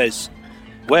pub and says,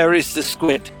 "Where is the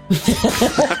squid?"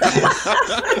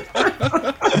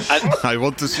 I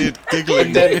want to see it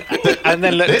giggling. and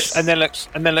then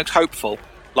looks hopeful.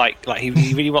 Like he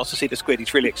really wants to see the squid.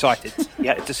 He's really excited. He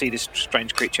had to see this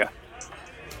strange creature.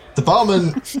 The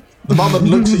barman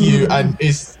looks at you and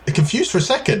is confused for a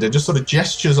second and just sort of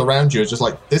gestures around you, just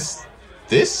like, this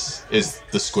is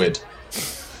the squid.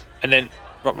 And then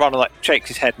Rana shakes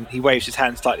his head and he waves his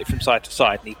hand slightly from side to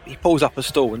side, and he pulls up a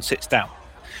stool and sits down.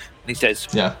 And he says,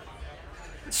 "Yeah,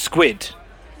 squid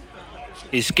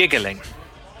is giggling."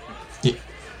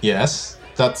 Yes,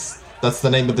 that's the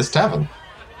name of this tavern.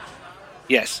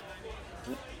 Yes.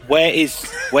 Where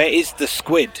is the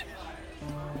squid?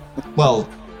 Well,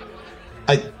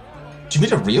 do you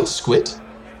mean a real squid?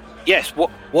 Yes.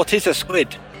 What is a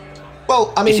squid?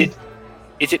 Well, I mean,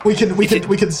 is it? We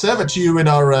can serve it to you in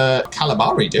our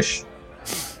calamari dish.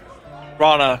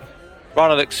 Rana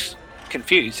looks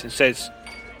confused and says,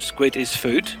 "Squid is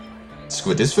food."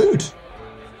 Squid is food.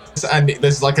 And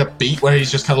there's like a beat where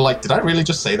he's just kind of like, "Did I really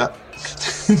just say that?"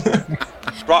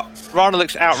 Rana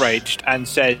looks outraged and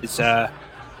says,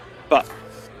 "But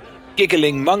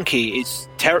giggling monkey is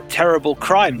terrible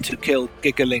crime to kill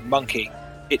giggling monkey.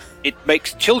 It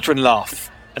makes children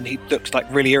laugh." And he looks like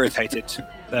really irritated.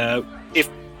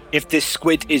 If this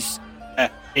squid is,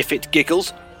 if it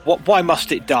giggles, why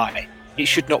must it die? It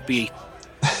should not be eaten.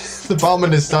 The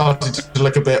barman is starting to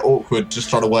look a bit awkward, just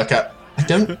trying to work out.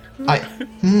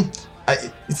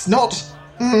 It's not.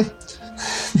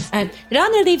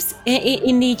 Rana lives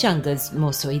in the jungles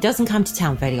more so. He doesn't come to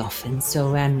town very often,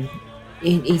 so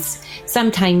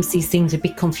sometimes these things are a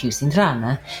bit confusing.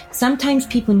 Rana, sometimes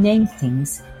people name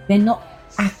things, they're not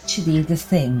actually the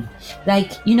thing.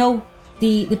 Like, you know,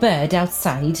 the bird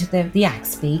outside, the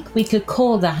axbeak, we could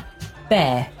call that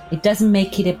bear. It doesn't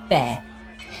make it a bear.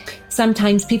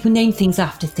 Sometimes people name things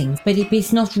after things, but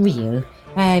it's not real.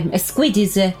 A squid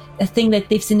is a thing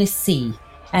that lives in the sea.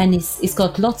 And it's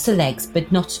got lots of legs, but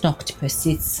not an octopus.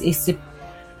 It's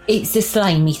a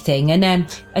slimy thing. And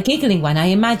a giggling one, I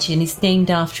imagine, is named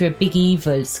after a big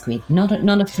evil squid, not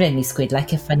a friendly squid,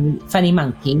 like a funny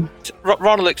monkey.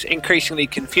 Rana looks increasingly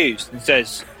confused and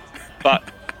says, "But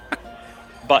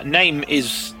name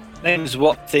is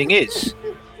what thing is.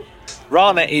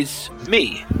 Rana is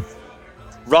me.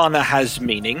 Rana has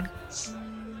meaning.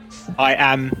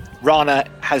 Rana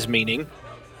has meaning.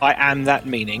 I am that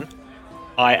meaning.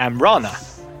 I am Rana.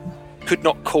 Could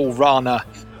not call Rana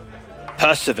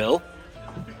Percival.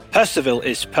 Percival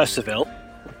is Percival."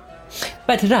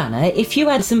 But Rana, if you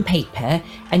had some paper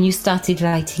and you started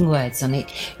writing words on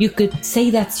it, you could say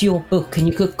that's your book and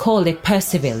you could call it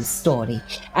Percival's story.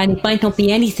 And it might not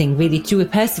be anything really to do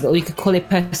with Percival. You could call it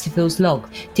Percival's log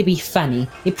to be funny.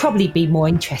 It'd probably be more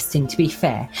interesting, to be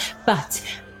fair. But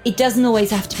it doesn't always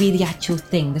have to be the actual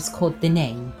thing that's called the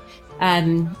name. Are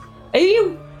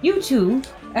you two,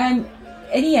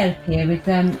 any help here with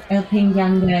helping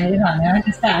young Rana? I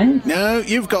understand. No,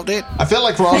 you've got it. I feel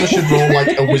like Rana should roll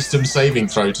like a wisdom saving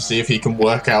throw to see if he can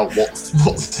work out what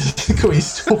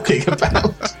he's talking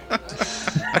about.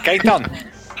 Okay, done.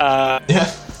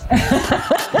 Yeah.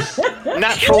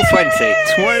 Natural 20.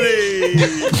 20!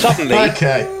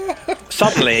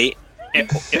 Suddenly,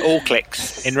 it all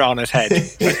clicks in Rana's head.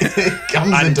 It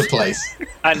comes into place.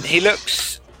 And he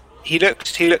looks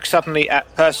suddenly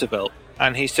at Percival,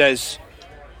 and he says,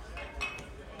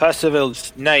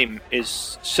 Percival's name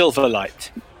is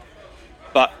Silverlight,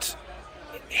 but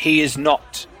he is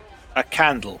not a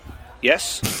candle,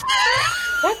 yes?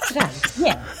 That's right.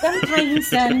 Yeah. Sometimes,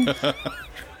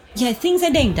 things are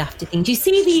named after things. You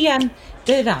see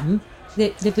the rum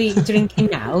that we're drinking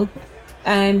now.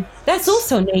 That's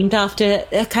also named after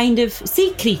a kind of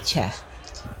sea creature.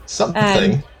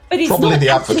 Something. But it's Probably not the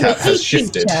actually advocate a has sea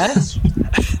shifted.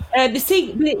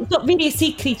 It's not really a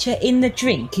sea creature in the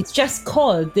drink. It's just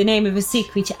called the name of a sea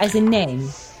creature as a name.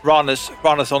 Rana's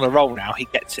on a roll now. He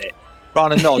gets it.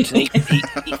 Rana nods and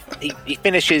he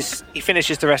finishes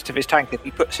the rest of his tankard.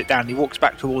 He puts it down. He walks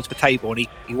back towards the table and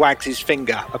he wags his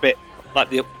finger a bit like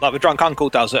the drunk uncle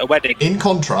does at a wedding. In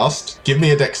contrast, give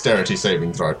me a dexterity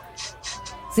saving throw.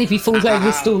 See if he falls over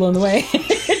the stool on the way.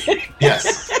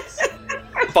 Yes.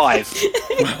 5.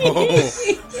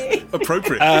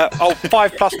 Appropriate.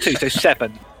 5 plus 2, so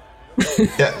 7.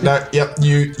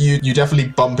 You definitely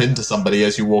bump into somebody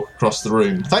as you walk across the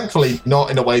room. Thankfully, not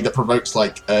in a way that provokes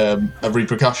like a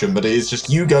repercussion, but it is just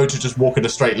you go to just walk in a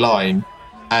straight line,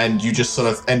 and you just sort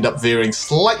of end up veering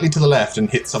slightly to the left and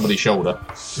hit somebody's shoulder.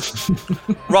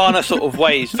 Rana sort of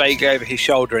waves vaguely over his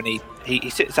shoulder, and he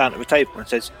sits down at the table and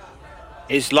says,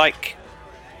 "Is like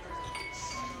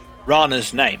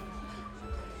Rana's name.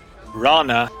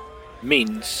 Rana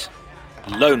means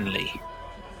lonely."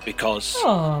 Because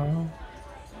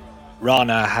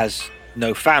Rana has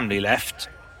no family left,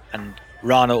 and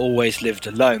Rana always lived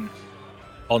alone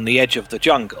on the edge of the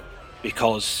jungle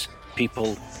because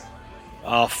people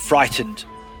are frightened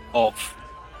of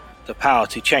the power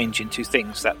to change into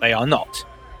things that they are not.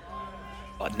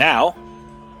 But now,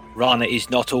 Rana is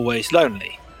not always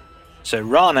lonely. So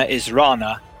Rana is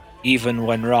Rana even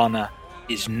when Rana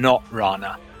is not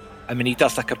Rana. I mean, he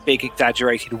does like a big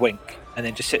exaggerated wink and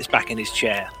then just sits back in his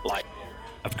chair like,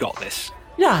 I've got this.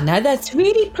 Rana, that's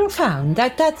really profound.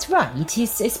 That's right.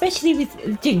 Especially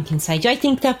with drinking side. I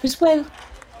think that was well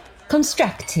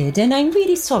constructed, and I'm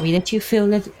really sorry that you feel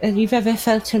that you've ever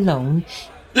felt alone.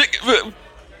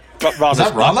 But Rana's, Is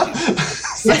that Rana?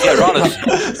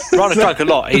 Yeah, Rana's drunk a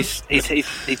lot. He's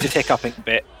just hiccuping a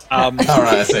bit. All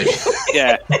right, I see.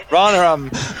 Yeah, Rana.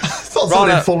 I thought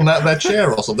somebody had fallen out of their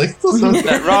chair or something.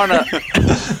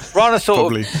 Rana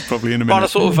sort of probably in a minute. Rana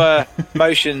sort of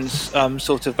motions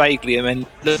sort of vaguely and then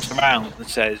looks around and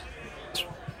says,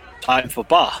 "Time for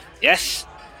bath, yes?"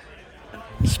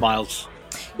 And smiles.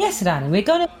 Yes, Rana, we're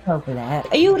going to go over there.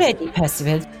 Are you ready,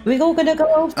 Percival? We're all going to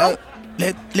go over?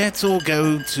 Let's all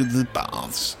go to the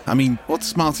baths. I mean, what's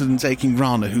smarter than taking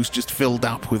Rana, who's just filled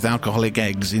up with alcoholic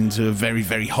eggs, into a very,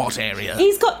 very hot area?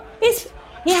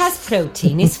 He has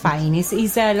protein. It's fine.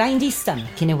 He's lined his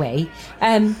stomach in a way.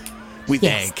 With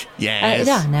yes. egg, yes.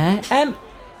 Rana,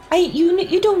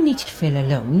 you don't need to feel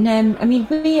alone. I mean,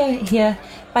 we are here,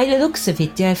 by the looks of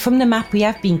it, from the map we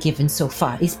have been given so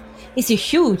far, it's a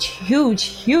huge, huge,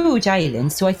 huge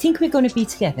island. So I think we're going to be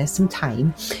together some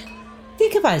time.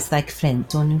 Think of us like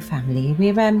friends or new family.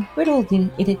 We're all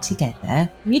in it together.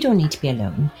 You don't need to be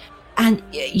alone. And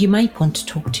you might want to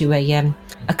talk to a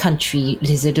country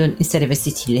lizard instead of a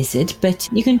city lizard, but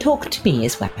you can talk to me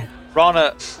as well.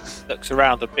 Rana looks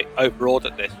around a bit overawed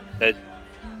at this and says,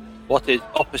 "What is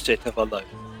opposite of alone?"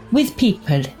 With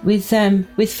people, with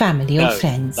family or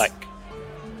friends. Like,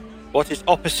 what is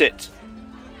opposite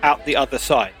out the other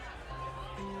side?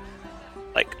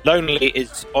 Like, lonely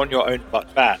is on your own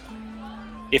but bad.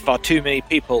 If are too many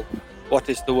people, what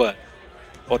is the word?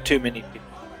 Or too many people?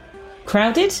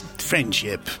 Crowded?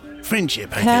 Friendship,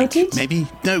 I Crowded? think. Maybe.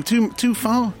 No, too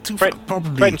far? Too far,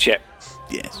 probably. Friendship.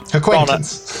 Yes.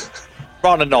 Acquaintance.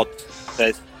 Rana nods,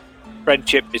 says,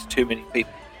 "Friendship is too many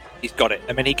people." He's got it.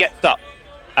 And then he gets up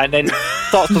and then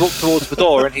starts to walk towards the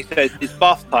door and he says, "It's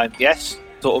bath time, yes?"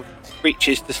 Sort of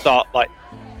reaches to start, like,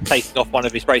 taking off one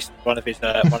of his bracelets, one of his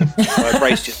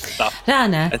bracelets and stuff.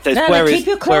 Rana, and says, keep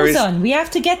your clothes on. We have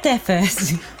to get there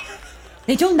first.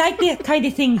 They don't like that kind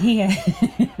of thing here.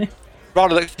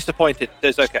 Rana looks disappointed.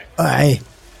 Says, "Okay." Aye,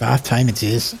 bath time it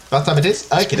is. Bath time it is?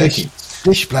 Okie dokie.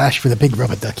 Splish splash with a big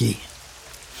rubber ducky.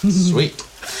 Sweet.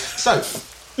 So,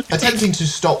 attempting to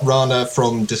stop Rana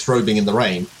from disrobing in the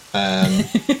rain,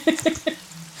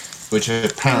 which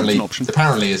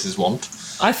apparently is his want.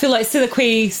 I feel like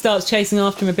Siliqui starts chasing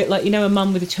after him a bit like, a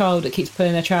mum with a child that keeps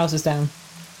pulling their trousers down.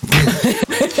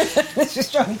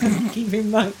 Just trying to keep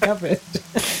him covered.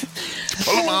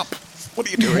 Pull him up. What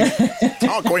are you doing?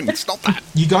 Oh, Gwyn, stop that.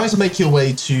 You guys make your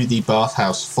way to the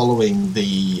bathhouse following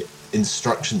the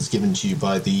instructions given to you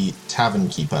by the tavern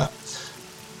keeper.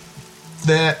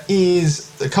 There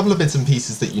is a couple of bits and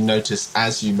pieces that you notice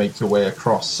as you make your way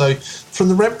across. So from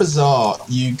the Red Bazaar,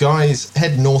 you guys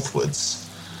head northwards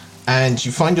and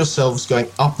you find yourselves going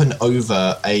up and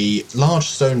over a large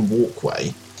stone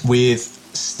walkway with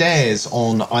stairs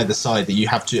on either side that you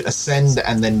have to ascend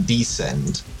and then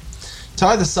descend. To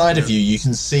either side of you, you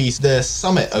can see the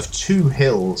summit of two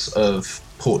hills of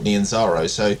Port Nyanzaro.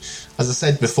 So, as I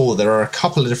said before, there are a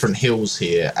couple of different hills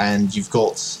here, and you've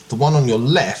got the one on your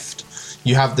left.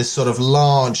 You have this sort of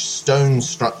large stone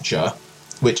structure,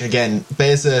 which again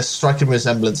bears a striking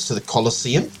resemblance to the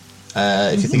Colosseum.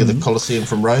 If you think of the Colosseum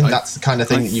from Rome, that's the kind of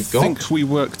thing that you've got. I think we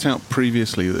worked out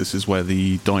previously that this is where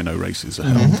the dino races are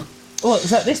held. Oh,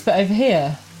 was that this bit over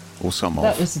here? Or some of.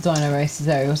 That was the dino races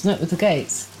area, wasn't it, with the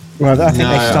gates? Well, I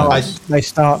think they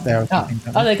start there.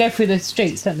 They go through the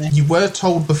streets, don't they? You were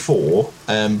told before,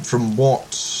 from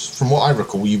what I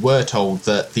recall, you were told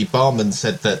that the barman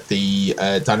said that the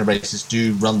dino races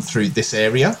do run through this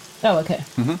area. Oh, okay.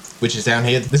 Which is down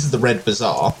here. This is the Red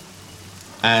Bazaar,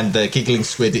 and the Giggling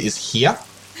Squid is here.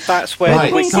 That's where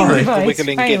the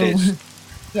Wiggling Gid is.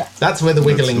 Yeah. That's where the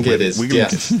Wiggling Gid is.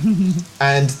 Yes.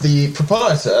 And the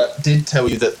proprietor did tell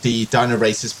you that the dino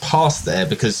races pass there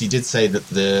because he did say that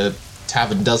the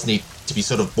tavern does need to be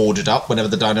sort of boarded up whenever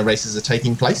the dino races are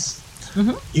taking place.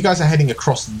 You guys are heading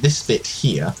across this bit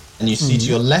here, and you see to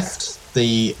your left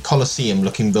the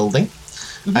Colosseum-looking building,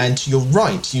 and to your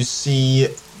right you see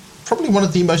probably one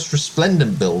of the most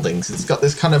resplendent buildings. It's got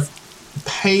this kind of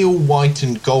pale white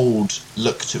and gold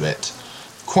look to it.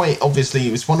 Quite obviously,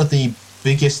 it was one of the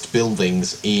biggest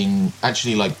buildings in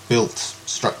built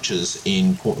structures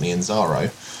in Port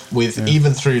Nyanzaro.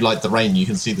 Even through the rain, you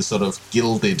can see the sort of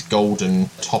gilded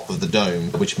golden top of the dome,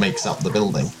 which makes up the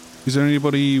building. Is there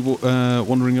anybody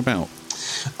wandering about?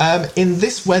 In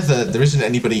this weather, there isn't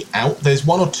anybody out. There's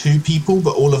one or two people,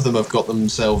 but all of them have got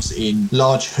themselves in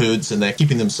large hoods and they're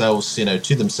keeping themselves,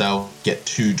 to themselves, get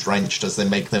too drenched as they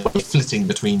make their way flitting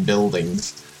between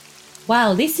buildings.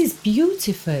 Wow, this is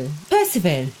beautiful.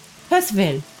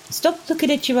 Percival, stop looking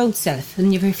at your own self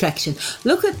and your reflection.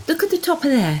 Look at the top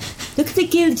of there. Look at the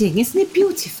gilding. Isn't it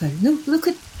beautiful? Look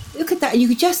at that. You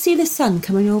could just see the sun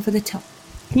coming over the top.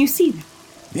 Can you see that?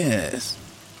 Yes,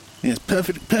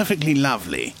 perfectly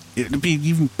lovely. It would be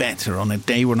even better on a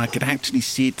day when I could actually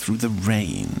see it through the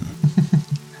rain.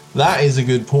 That is a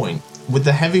good point. With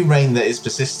the heavy rain that is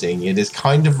persisting, it is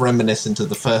kind of reminiscent of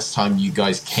the first time you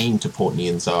guys came to Port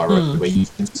Nyanzaro, where you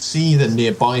can see the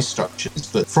nearby structures,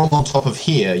 but from on top of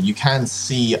here, you can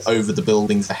see over the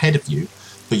buildings ahead of you,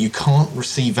 but you can't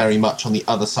see very much on the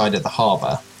other side of the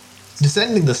harbour.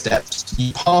 Descending the steps,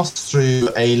 you pass through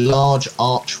a large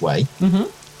archway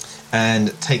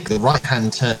and take the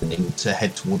right-hand turning to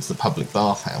head towards the public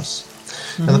bathhouse.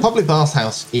 Now, the public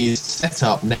bathhouse is set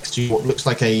up next to what looks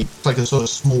like a sort of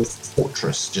small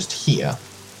fortress just here.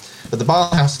 But the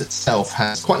bathhouse itself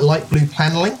has quite light blue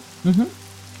panelling.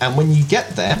 And when you get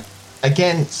there,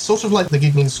 again, sort of like the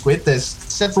Giggling Squid, there's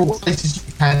several places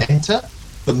you can enter,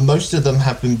 but most of them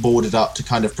have been boarded up to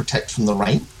kind of protect from the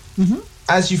rain.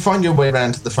 As you find your way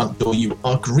around to the front door, you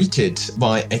are greeted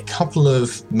by a couple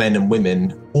of men and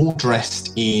women, all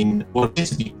dressed in what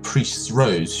appears to be priests'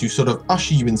 robes, who sort of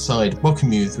usher you inside,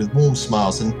 welcome you with warm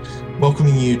smiles, and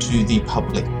welcoming you to the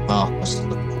public bathhouse of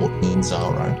Port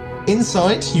Nyanzaro.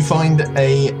 Inside, you find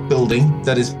a building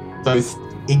that is both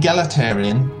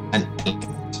egalitarian and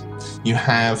elegant. You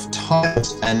have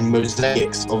tiles and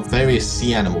mosaics of various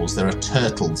sea animals. There are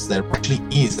turtles. There actually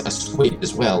is a squid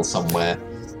as well somewhere.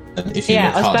 If you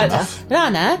look hard enough.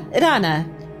 Rana,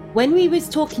 when we was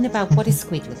talking about what a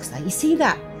squid looks like, you see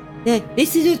that?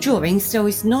 This is a drawing, so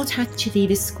it's not actually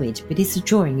the squid, but it's a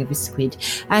drawing of a squid.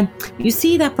 And you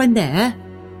see that one there?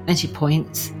 And she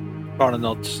points. Rana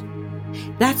nods.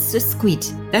 That's a squid.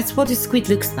 That's what a squid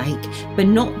looks like, but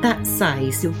not that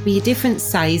size. It will be a different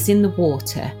size in the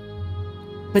water.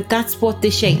 But that's what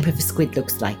the shape of a squid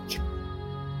looks like.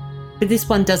 But this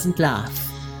one doesn't laugh.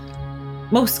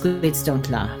 Most squids don't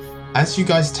laugh. As you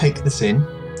guys take this in,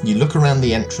 you look around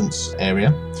the entrance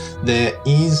area. There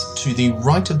is, to the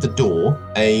right of the door,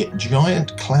 a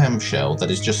giant clamshell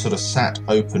that is just sort of sat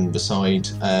open beside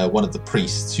one of the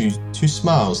priests who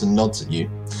smiles and nods at you.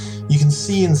 You can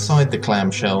see inside the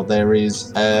clamshell there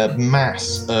is a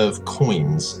mass of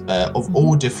coins of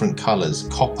all different colours,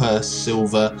 copper,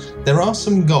 silver. There are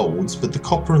some golds, but the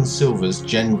copper and silvers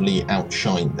generally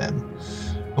outshine them.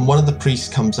 And one of the priests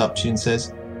comes up to you and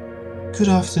says, "Good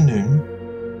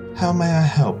afternoon. How may I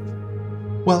help?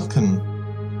 Welcome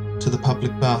to the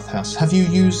public bathhouse. Have you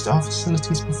used our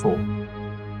facilities before?"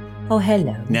 Oh,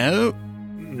 hello. No.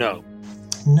 No.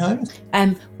 No?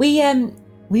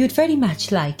 We would very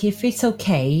much like, if it's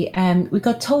okay, we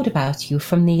got told about you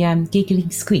from the Giggling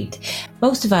Squid.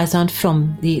 Most of us aren't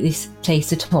from this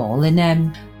place at all,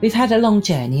 and we've had a long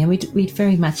journey, and we'd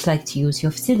very much like to use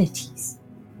your facilities.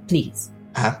 Please.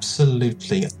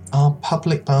 Absolutely. Our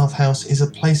public bathhouse is a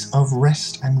place of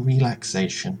rest and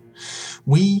relaxation.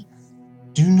 We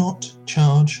do not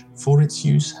charge for its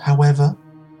use. However,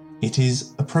 it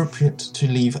is appropriate to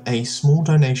leave a small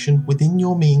donation within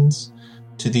your means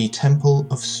to the Temple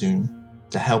of Soon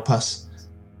to help us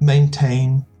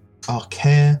maintain our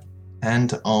care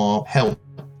and our health.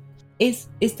 Is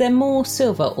there more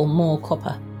silver or more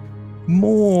copper?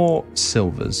 More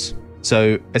silvers.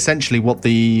 So essentially what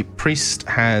the priest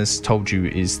has told you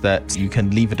is that you can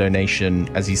leave a donation,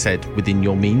 as he said, within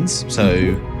your means. So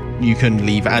you can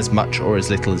leave as much or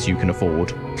as little as you can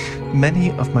afford.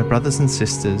 Many of my brothers and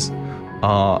sisters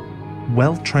are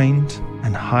well-trained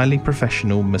and highly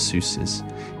professional masseuses.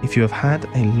 If you have had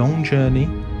a long journey,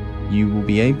 you will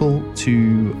be able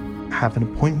to have an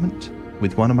appointment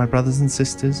with one of my brothers and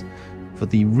sisters for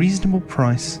the reasonable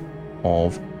price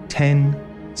of 10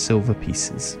 silver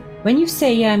pieces. When you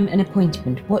say an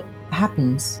appointment, what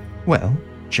happens? Well,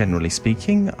 generally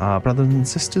speaking, our brothers and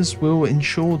sisters will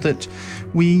ensure that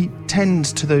we tend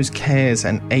to those cares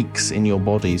and aches in your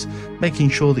bodies, making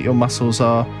sure that your muscles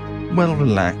are well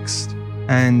relaxed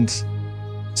and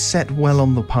set well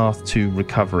on the path to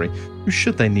recovery,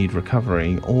 should they need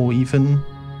recovery or even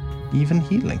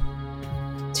healing.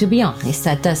 To be honest,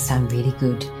 that does sound really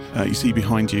good. You see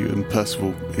behind you, and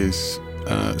Percival is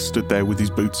stood there with his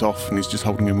boots off, and he's just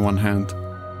holding them in one hand.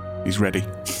 He's ready.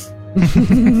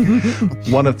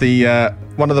 One of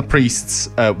the priests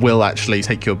will actually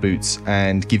take your boots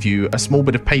and give you a small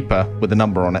bit of paper with a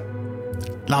number on it.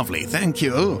 Lovely, thank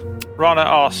you. Rana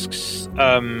asks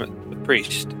the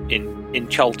priest in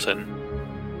Chultan,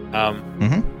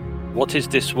 what is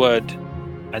this word?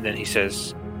 And then he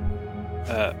says,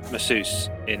 masseuse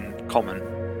in common.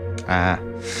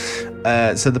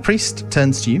 So the priest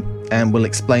turns to you and will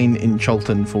explain in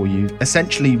Chultan for you,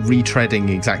 essentially retreading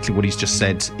exactly what he's just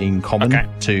said in common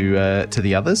to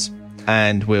the others,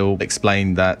 and will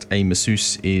explain that a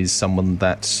masseuse is someone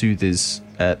that soothes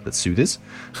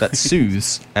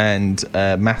and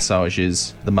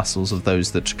massages the muscles of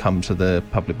those that come to the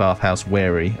public bathhouse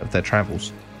weary of their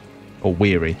travels. Or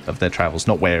weary of their travels,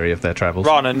 not wary of their travels.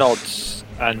 Rana nods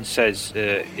and says,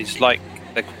 it's like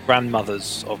the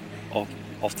grandmothers of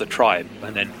the tribe,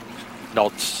 and then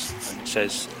nods and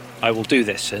says, I will do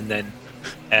this, and then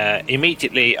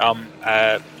immediately,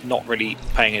 not really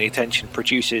paying any attention,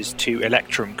 produces 2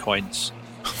 electrum coins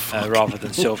rather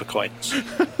than silver coins.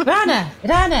 Rana!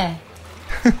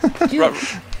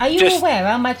 Are you aware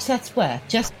how much that's worth?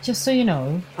 Just so you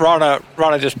know. Rana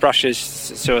just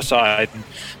brushes to aside and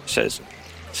says,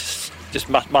 just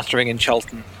muttering in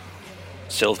Chultan,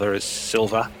 silver is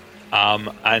silver,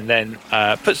 and then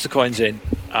puts the coins in,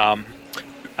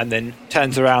 and then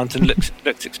turns around and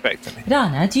looks expectantly.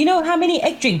 Rana, do you know how many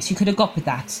egg drinks you could have got with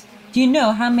that? Do you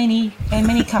know how many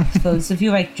cupfuls of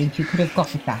your egg drink you could have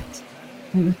got with that?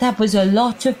 That was a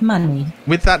lot of money.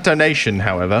 With that donation,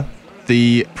 however,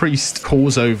 the priest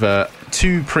calls over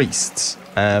 2 priests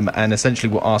and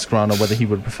essentially will ask Rana whether he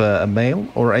would prefer a male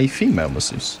or a female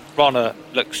masseuse. Rana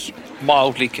looks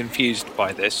mildly confused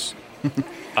by this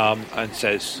and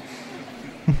says,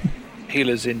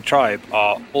 healers in tribe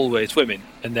are always women,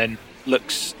 and then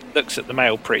looks at the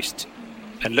male priest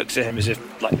and looks at him as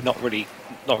if like not really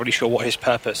sure what his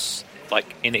purpose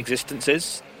in existence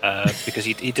is, because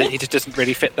he just doesn't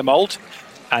really fit the mold,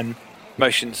 and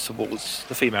motions towards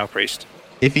the female priest.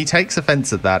 If he takes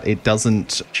offense at that, it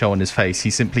doesn't show on his face. He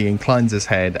simply inclines his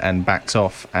head and backs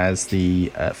off as the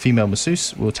female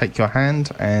masseuse will take your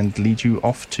hand and lead you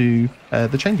off to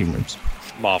the changing rooms.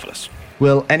 Marvellous.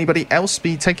 Will anybody else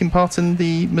be taking part in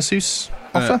the masseuse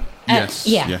offer? Yes.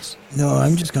 Yeah. Yes. No,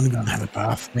 I'm just going to go and have a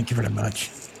bath. Thank you very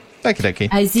much. Okie dokie.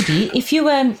 Zibby, if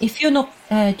you're not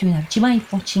doing that, do you mind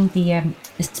watching the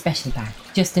special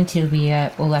bath just until we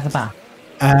all have a bath?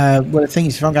 Well, the thing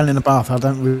is, if I'm going in a bath, I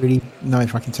don't really know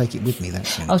if I can take it with me.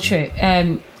 That's the only thing.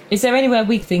 True. Is there anywhere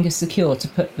we think is secure to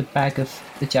put the bag of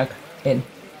the jug in?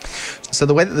 So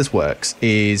the way that this works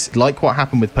is like what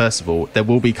happened with Percival. There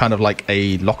will be kind of like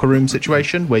a locker room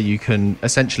situation where you can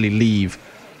essentially leave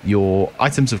your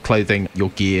items of clothing, your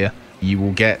gear. You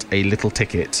will get a little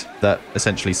ticket that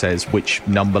essentially says which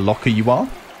number locker you are,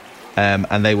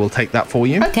 and they will take that for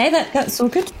you. Okay, that's all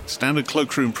good. Standard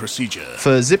cloakroom procedure.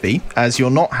 For Zippy, as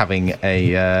you're not having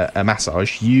a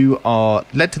massage, you are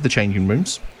led to the changing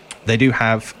rooms. They do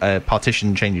have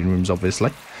partition changing rooms,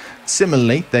 obviously.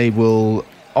 Similarly, they will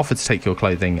offer to take your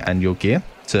clothing and your gear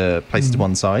to place it to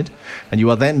one side, and you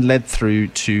are then led through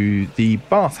to the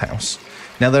bathhouse.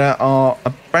 Now, there are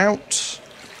about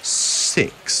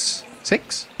six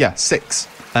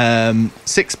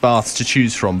baths to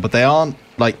choose from, but they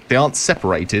aren't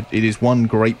separated. It is one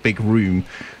great big room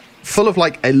full of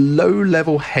like a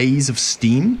low-level haze of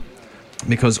steam,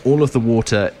 because all of the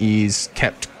water is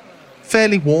kept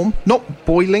fairly warm, not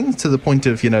boiling to the point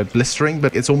of, blistering,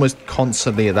 but it's almost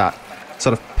constantly at that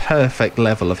sort of perfect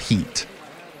level of heat.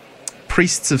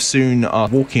 Priests of Soon are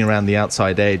walking around the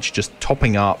outside edge, just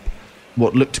topping up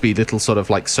what look to be little sort of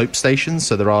like soap stations.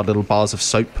 So there are little bars of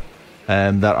soap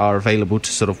that are available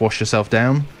to sort of wash yourself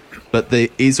down. But there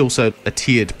is also a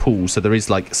tiered pool, so there is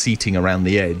like seating around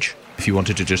the edge if you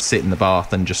wanted to just sit in the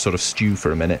bath and just sort of stew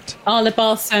for a minute. Are the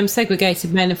baths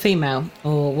segregated male and female,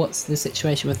 or what's the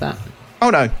situation with that?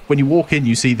 Oh no, when you walk in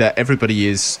you see that everybody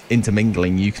is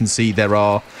intermingling. You can see there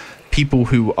are people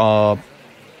who are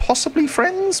possibly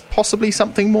friends, possibly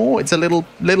something more. It's a little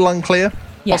unclear.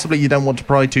 Yeah. Possibly you don't want to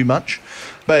pry too much,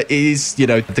 but it is,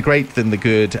 the great and the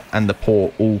good and the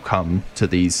poor all come to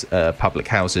these public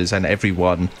houses, and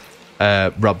everyone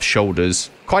rubs shoulders,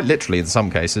 quite literally in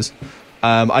some cases.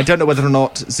 I don't know whether or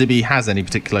not Zibby has any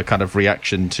particular kind of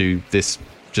reaction to this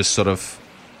just sort of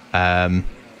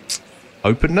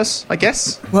openness, I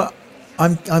guess. Well,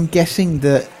 I'm guessing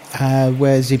that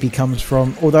where Zibby comes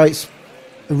from, although it's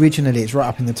right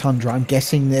up in the tundra, I'm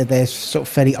guessing that there's sort of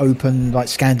fairly open, like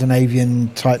Scandinavian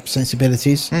type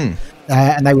sensibilities, and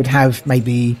they would have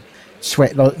maybe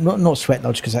sweat lodge, not sweat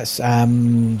lodge because that's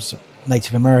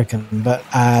Native American, but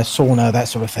sauna, that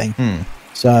sort of thing.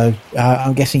 So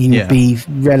I'm guessing he would be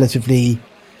relatively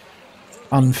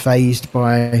unfazed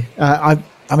by.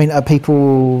 I mean, are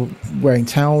people wearing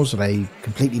towels? Are they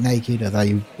completely naked? Are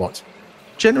they what?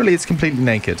 Generally, it's completely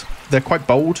naked. They're quite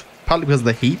bold. Partly because of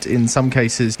the heat in some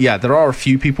cases. Yeah, there are a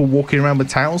few people walking around with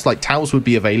towels. Like, towels would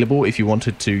be available if you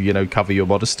wanted to, cover your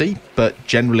modesty. But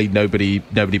generally, nobody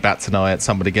bats an eye at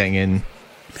somebody getting in.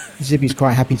 Zibby's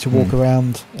quite happy to walk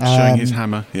around. Showing his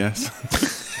hammer, yes.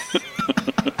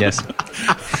 Yes.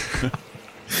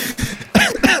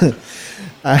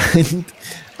 And,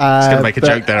 He's going to make a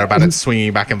joke there about it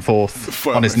swinging back and forth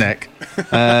on his neck.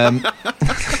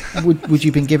 Would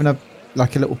you been given a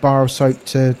little bar of soap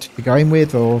to go in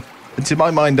with, or? To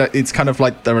my mind, it's kind of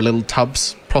like there are little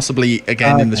tubs, possibly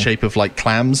again in the shape of like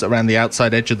clams around the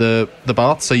outside edge of the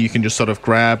bath, so you can just sort of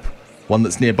grab one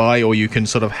that's nearby, or you can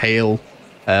sort of hail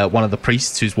one of the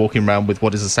priests who's walking around with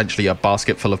what is essentially a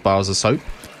basket full of bars of soap.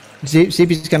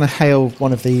 Zibby's going to hail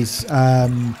one of these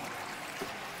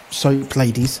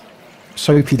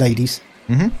soapy ladies.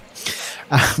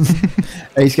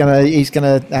 He's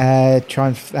gonna try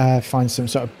and find some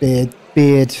sort of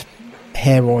beard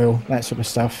hair oil, that sort of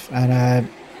stuff, and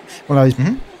one of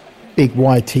those big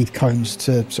wide teeth combs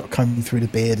to sort of comb through the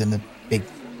beard and the big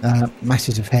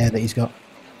masses of hair that he's got.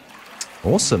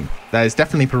 Awesome. That is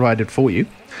definitely provided for you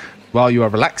while you are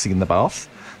relaxing in the bath.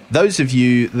 Those of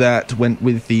you that went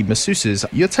with the masseuses,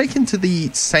 you're taken to the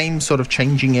same sort of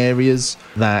changing areas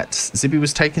that Zibby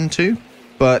was taken to,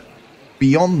 but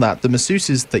beyond that, the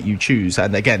masseuses that you choose,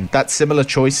 and again, that similar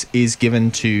choice is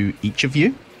given to each of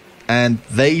you, and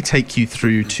they take you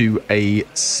through to a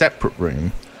separate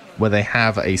room where they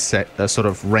have a sort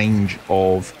of range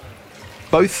of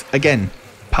both, again,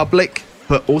 public,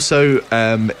 but also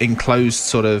enclosed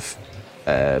sort of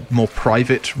more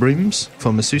private rooms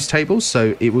for masseuse tables.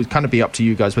 So it would kind of be up to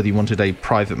you guys whether you wanted a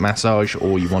private massage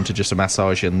or you wanted just a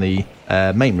massage in the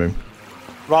main room.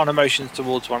 Rana motions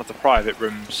towards one of the private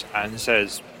rooms and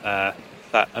says that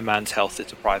a man's health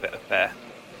is a private affair,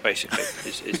 basically.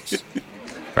 is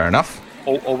Fair enough.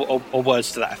 Or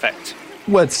words to that effect.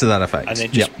 Words to that effect. And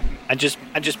then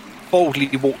just boldly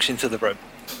walks into the room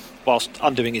whilst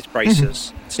undoing his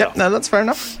braces. Yep, no, that's fair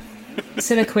enough.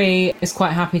 Siliqui is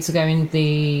quite happy to go in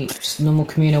the just normal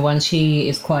communal one. She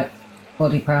is quite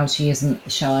body proud. She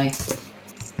isn't shy.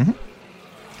 Mm-hmm.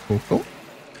 Cool.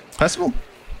 Percival?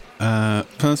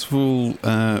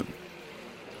 Percival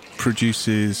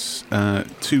produces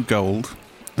 2 gold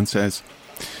and says,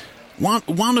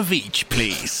 one of each,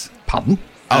 please. Pardon?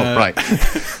 Oh, right.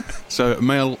 So a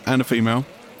male and a female.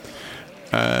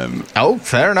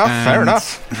 Fair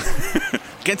enough.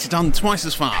 Gets it done twice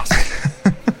as fast.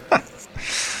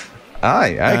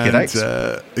 Aye,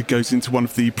 good. It goes into one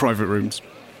of the private rooms.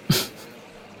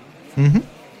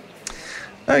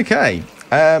 Okay.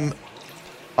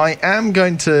 I am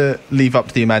going to leave up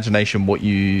to the imagination what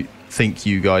you think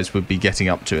you guys would be getting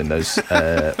up to in those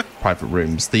private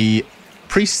rooms. The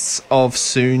priests of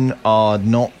Soon are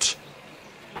not...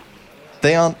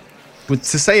 They aren't... To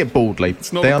say it boldly,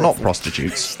 they are not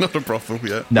prostitutes. It's not a brothel,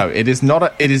 yeah. No, it is not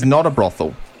a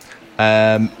brothel.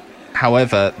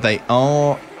 However, they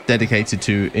are dedicated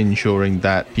to ensuring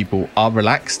that people are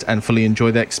relaxed and fully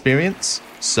enjoy their experience.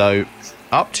 So,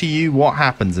 up to you what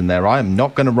happens in there. I am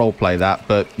not going to roleplay that,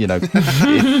 but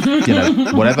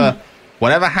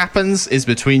whatever happens is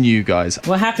between you guys.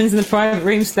 What happens in the private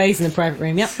room stays in the private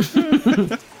room.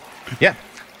 Yep. Yeah.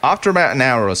 After about an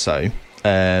hour or so,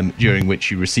 during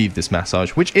which you receive this massage,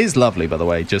 which is lovely, by the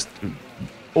way. Just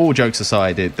all jokes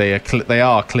aside, they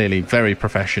are clearly very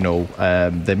professional.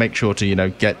 They make sure to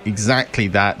get exactly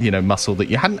that muscle that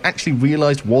you hadn't actually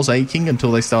realised was aching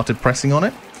until they started pressing on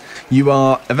it. You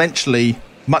are eventually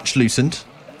much loosened,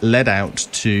 led out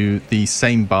to the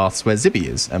same baths where Zibby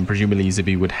is, and presumably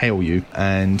Zibby would hail you.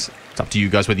 And it's up to you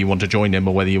guys whether you want to join him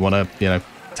or whether you want to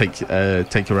take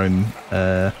your own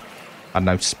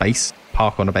space.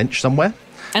 Park on a bench somewhere.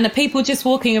 And are people just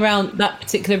walking around that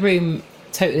particular room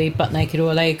totally butt naked,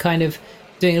 or are they kind of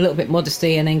doing a little bit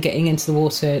modesty and then getting into the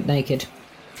water naked?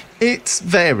 It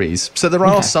varies. So there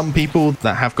are some people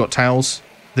that have got towels.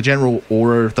 The general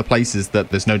aura of the place is that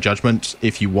there's no judgment.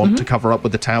 If you want to cover up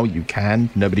with a towel, you can.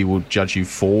 Nobody will judge you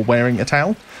for wearing a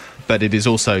towel. But it is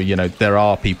also, there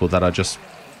are people that are just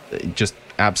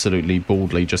absolutely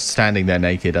baldly just standing there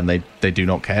naked, and they do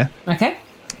not care. Okay.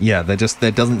 Yeah,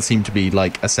 there doesn't seem to be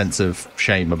like a sense of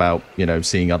shame about,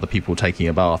 seeing other people taking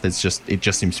a bath. It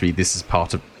just seems to be this is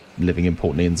part of living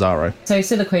importantly in Zaro. So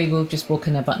Soliloquy will just walk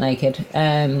in her butt naked.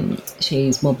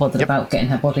 She's more bothered about getting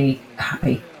her body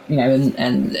happy,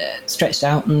 and stretched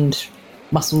out and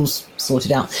muscles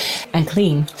sorted out and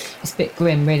clean. It's a bit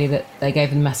grim, really, that they gave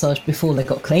them the massage before they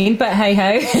got clean, but hey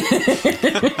ho.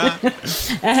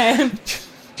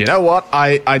 Do you know what?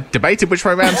 I debated which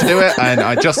way around to do it, and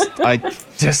I just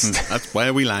that's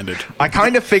where we landed. I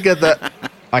kind of figured that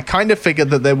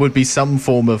there would be some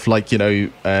form of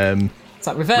it's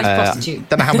like reverse prostitute.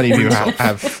 Don't know how many of you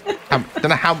have don't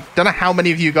know how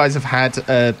many of you guys have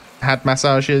had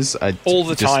massages all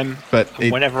the time, but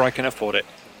whenever I can afford it.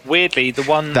 Weirdly, the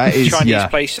one Chinese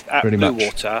place at Blue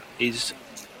Water is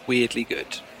weirdly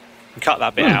good. You can cut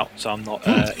that bit out, so I'm not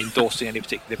endorsing any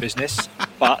particular business,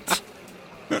 but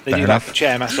they do like a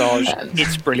chair massage.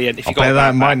 It's brilliant. If you got bear that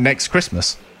in mind next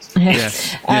Christmas.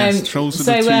 Yes. Trolls of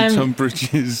the Two-Ton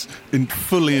Bridges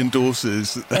fully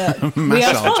endorses massage we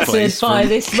are sponsored place by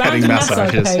this random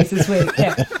massage place this week.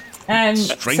 Yeah.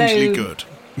 Strangely good.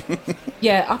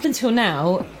 Up until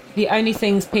now, the only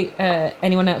things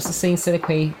anyone else has seen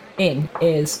Soliloquy in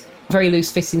is very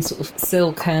loose-fitting sort of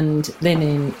silk and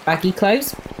linen baggy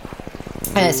clothes.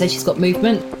 So she's got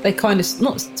movement. They kind of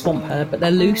not swamp her, but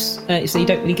they're loose, so you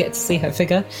don't really get to see her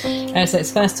figure. So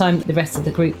it's the first time the rest of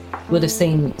the group would have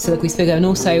seen Soliloquy's figure, and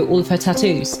also all of her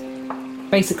tattoos.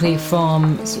 Basically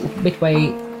from sort of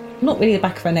midway, not really the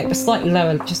back of her neck, but slightly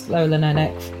lower, just lower than her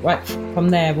neck, right from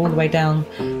there all the way down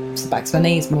to the backs of her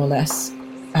knees, more or less.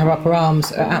 Her upper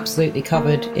arms are absolutely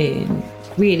covered in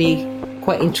really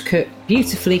quite intricate,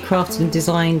 beautifully crafted and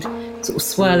designed sort of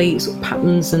swirly sort of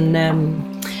patterns and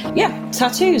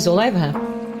tattoos all over her,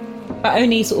 but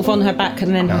only sort of on her back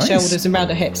and then her shoulders and around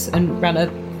her hips and around her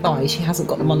thighs. She hasn't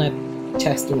got them on her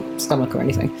chest or stomach or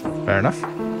anything. Fair enough.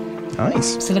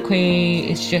 Nice. Soliloquy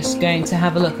is just going to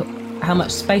have a look at how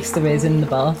much space there is in the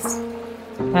baths.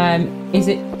 Is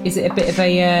it a bit of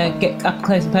a get up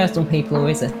close and personal people, or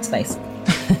is it space?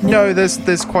 No,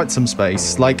 there's quite some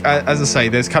space. Like as I say,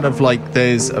 there's kind of like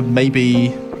there's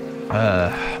maybe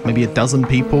a dozen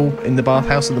people in the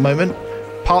bathhouse at the moment.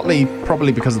 Partly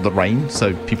probably because of the rain,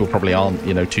 so people probably aren't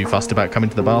too fussed about coming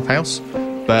to the bathhouse.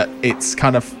 But it's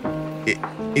kind of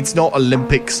it's not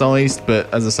Olympic sized,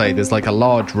 but as I say, there's like a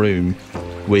large room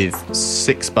with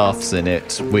 6 baths in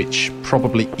it, which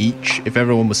probably each, if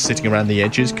everyone was sitting around the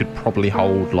edges, could probably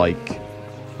hold like,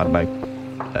 I don't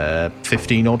know,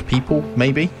 15 odd people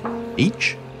maybe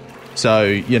each. So,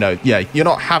 you're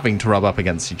not having to rub up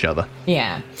against each other.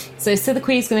 Yeah. So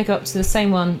Soliloquy is going to go up to the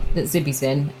same one that Zibby's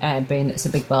in, being it's a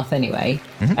big bath anyway.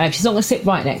 Mm-hmm. She's not going to sit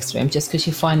right next to him, just because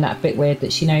you find that a bit weird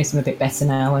that she knows him a bit better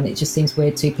now, and it just seems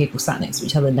weird 2 people sat next to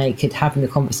each other naked having a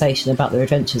conversation about their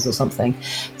adventures or something.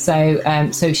 So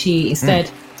she instead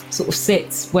sort of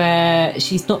sits where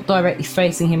she's not directly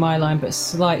facing him eyeline, but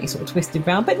slightly sort of twisted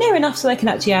round, but near enough so they can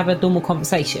actually have a normal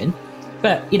conversation.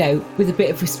 But, with a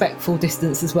bit of respectful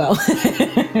distance as well.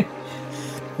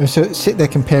 So sit there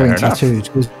comparing tattoos,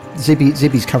 because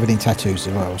Zibby's covered in tattoos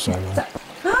as well. So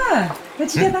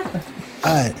Where'd you get that from?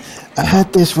 I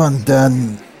had this one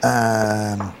done.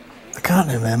 I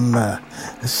can't remember.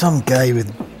 There's some guy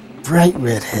with bright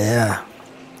red hair.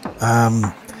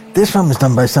 This one was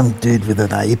done by some dude with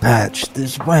an eye patch.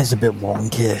 This one is a bit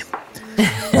wonky.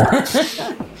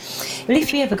 Well,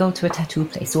 if we ever go to a tattoo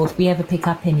place, or if we ever pick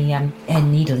up any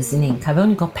needles and ink, I've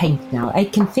only got paint now. I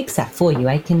can fix that for you.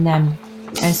 I can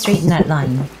straighten that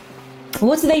line.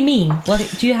 What do they mean?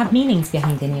 Do you have meanings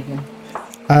behind any of them?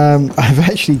 I've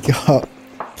actually got.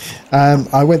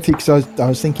 I went through because I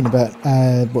was thinking about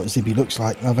what Zibby looks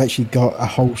like. I've actually got a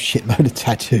whole shitload of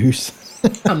tattoos.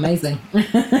 Amazing.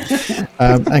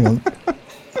 Hang on.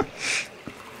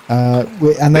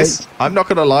 This, I'm not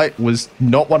going to lie, was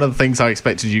not one of the things I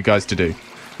expected you guys to do.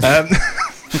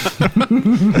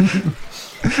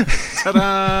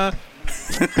 Ta-da!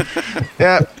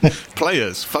 Yeah.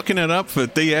 Players fucking it up for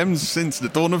DMs since the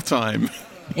dawn of time.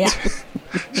 Yeah.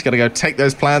 Just got to go take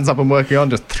those plans I've been working on,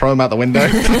 just throw them out the window.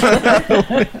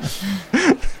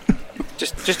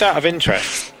 Just out of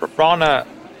interest, Rana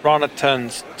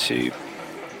turns to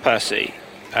Percy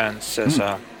and says,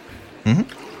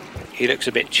 he looks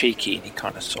a bit cheeky and he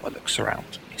kind of sort of looks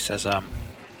around. He says,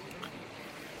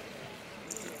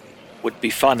 would be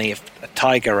funny if a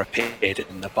tiger appeared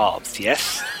in the baths,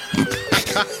 yes?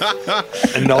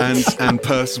 and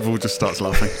Percival just starts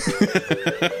laughing.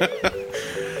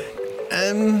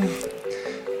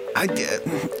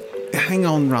 Hang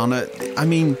on, Rana. I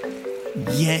mean,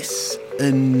 yes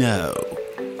and no.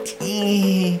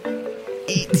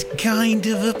 It's kind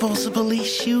of a possible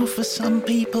issue for some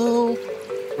people.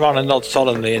 Rana nods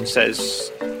solemnly and says,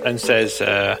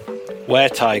 "Where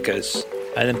tigers?"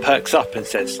 And then perks up and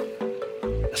says,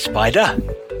 "A spider?"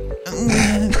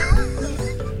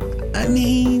 I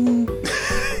mean,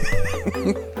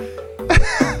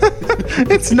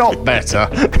 it's not better.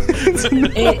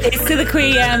 Is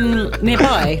Soliloquy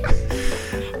nearby?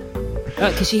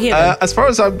 Can she hear them? As far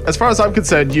as I'm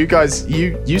concerned, you guys,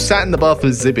 you sat in the bath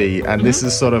with Zibby, and this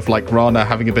is sort of like Rana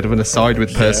having a bit of an aside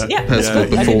with Percival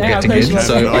before getting in.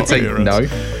 So I'd say no.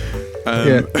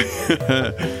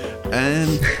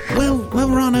 Well,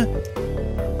 Rana,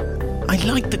 I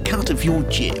like the cut of your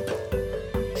jib.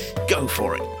 Go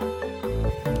for it.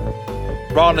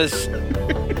 Rana's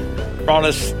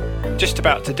just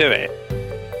about to do it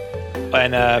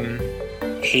when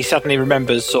he suddenly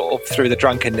remembers, sort of through the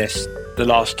drunkenness, the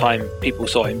last time people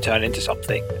saw him turn into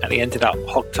something, and he ended up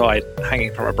hogtied,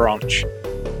 hanging from a branch,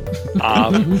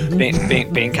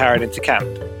 being carried into camp.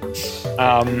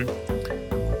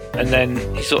 And then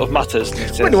he sort of mutters and he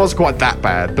says, I mean, it wasn't quite that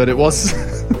bad, but it was.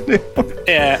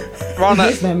 Yeah, Rana.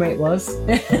 His memory it was.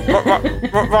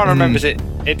 Rana remembers it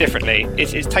differently.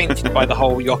 It's tainted by the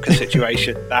whole Yoka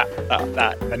situation.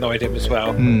 That annoyed him as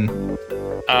well. And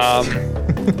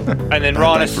then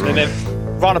Rana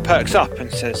perks up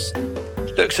and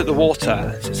looks at the water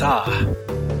and says,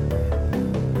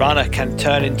 Rana can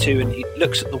turn into, and he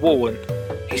looks at the wall and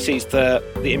he sees the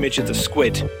image of the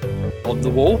squid on the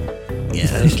wall. Yeah,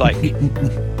 and it's like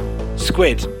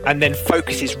squid, and then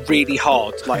focuses really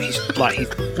hard, like he's trying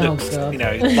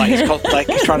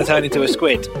to turn into a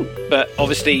squid, but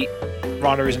obviously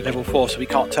Rana isn't level 4, so we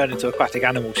can't turn into aquatic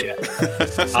animals yet.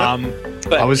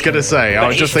 But I was going to say, I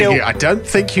was just thinking, I don't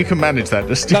think you can manage that.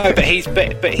 No, but he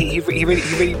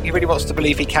really wants to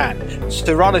believe he can.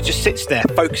 So Rana just sits there,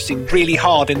 focusing really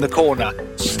hard in the corner,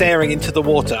 staring into the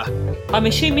water. I'm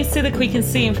assuming Soliloquy can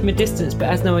see him from a distance, but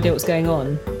has no idea what's going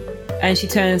on. And she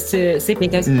turns to Zibby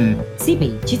and goes,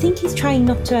 Zibby, do you think he's trying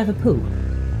not to have a poo?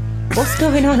 What's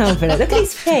going on over there? Look at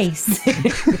his face.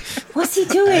 What's he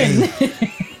doing?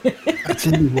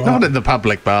 Not in the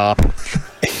public bar.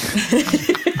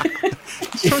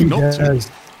 If he does,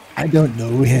 I don't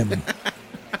know him.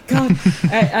 God,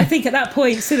 I think at that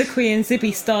point, Soliloquy and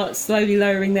Zibby start slowly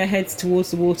lowering their heads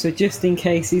towards the water, just in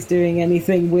case he's doing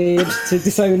anything weird to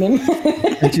disown him.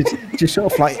 just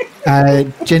sort of like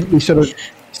gently sort of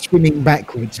swimming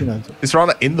backwards, you know. Is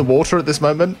Rana in the water at this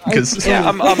moment? Yeah,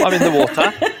 I'm in the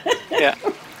water. Yeah.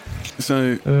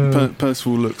 So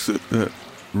Percival looks at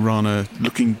Rana,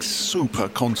 looking super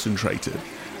concentrated,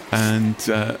 and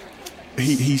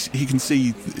he can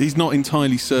see he's not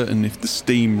entirely certain if the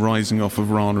steam rising off of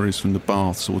Rana is from the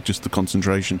baths or just the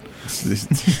concentration,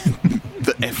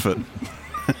 the effort.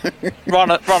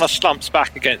 Rana slumps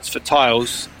back against the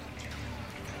tiles,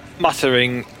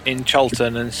 muttering in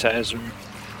Cholton, and says,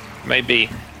 Maybe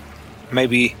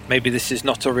maybe this is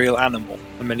not a real animal.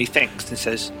 And then he thinks and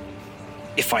says,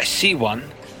 if I see one,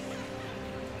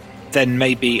 then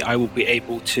maybe I will be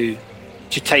able to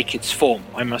take its form.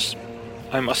 I must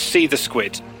see the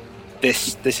squid.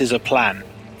 This is a plan.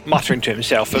 Muttering to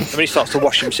himself, and he starts to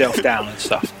wash himself down and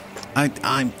stuff.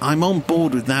 I'm on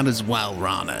board with that as well,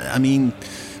 Rana. I mean,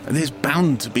 there's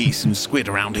bound to be some squid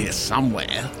around here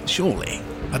somewhere, surely.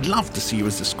 I'd love to see you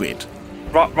as a squid.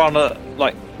 Rana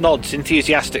nods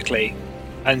enthusiastically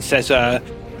and says,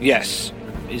 yes,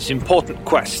 it's an important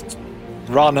quest.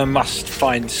 Rana must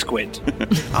find squid.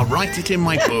 I'll write it in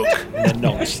my book. And then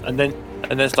nods, and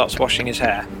then starts washing his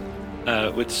hair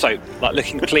with soap,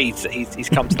 looking pleased that he's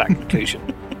come to that conclusion.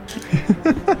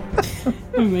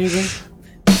 Amazing.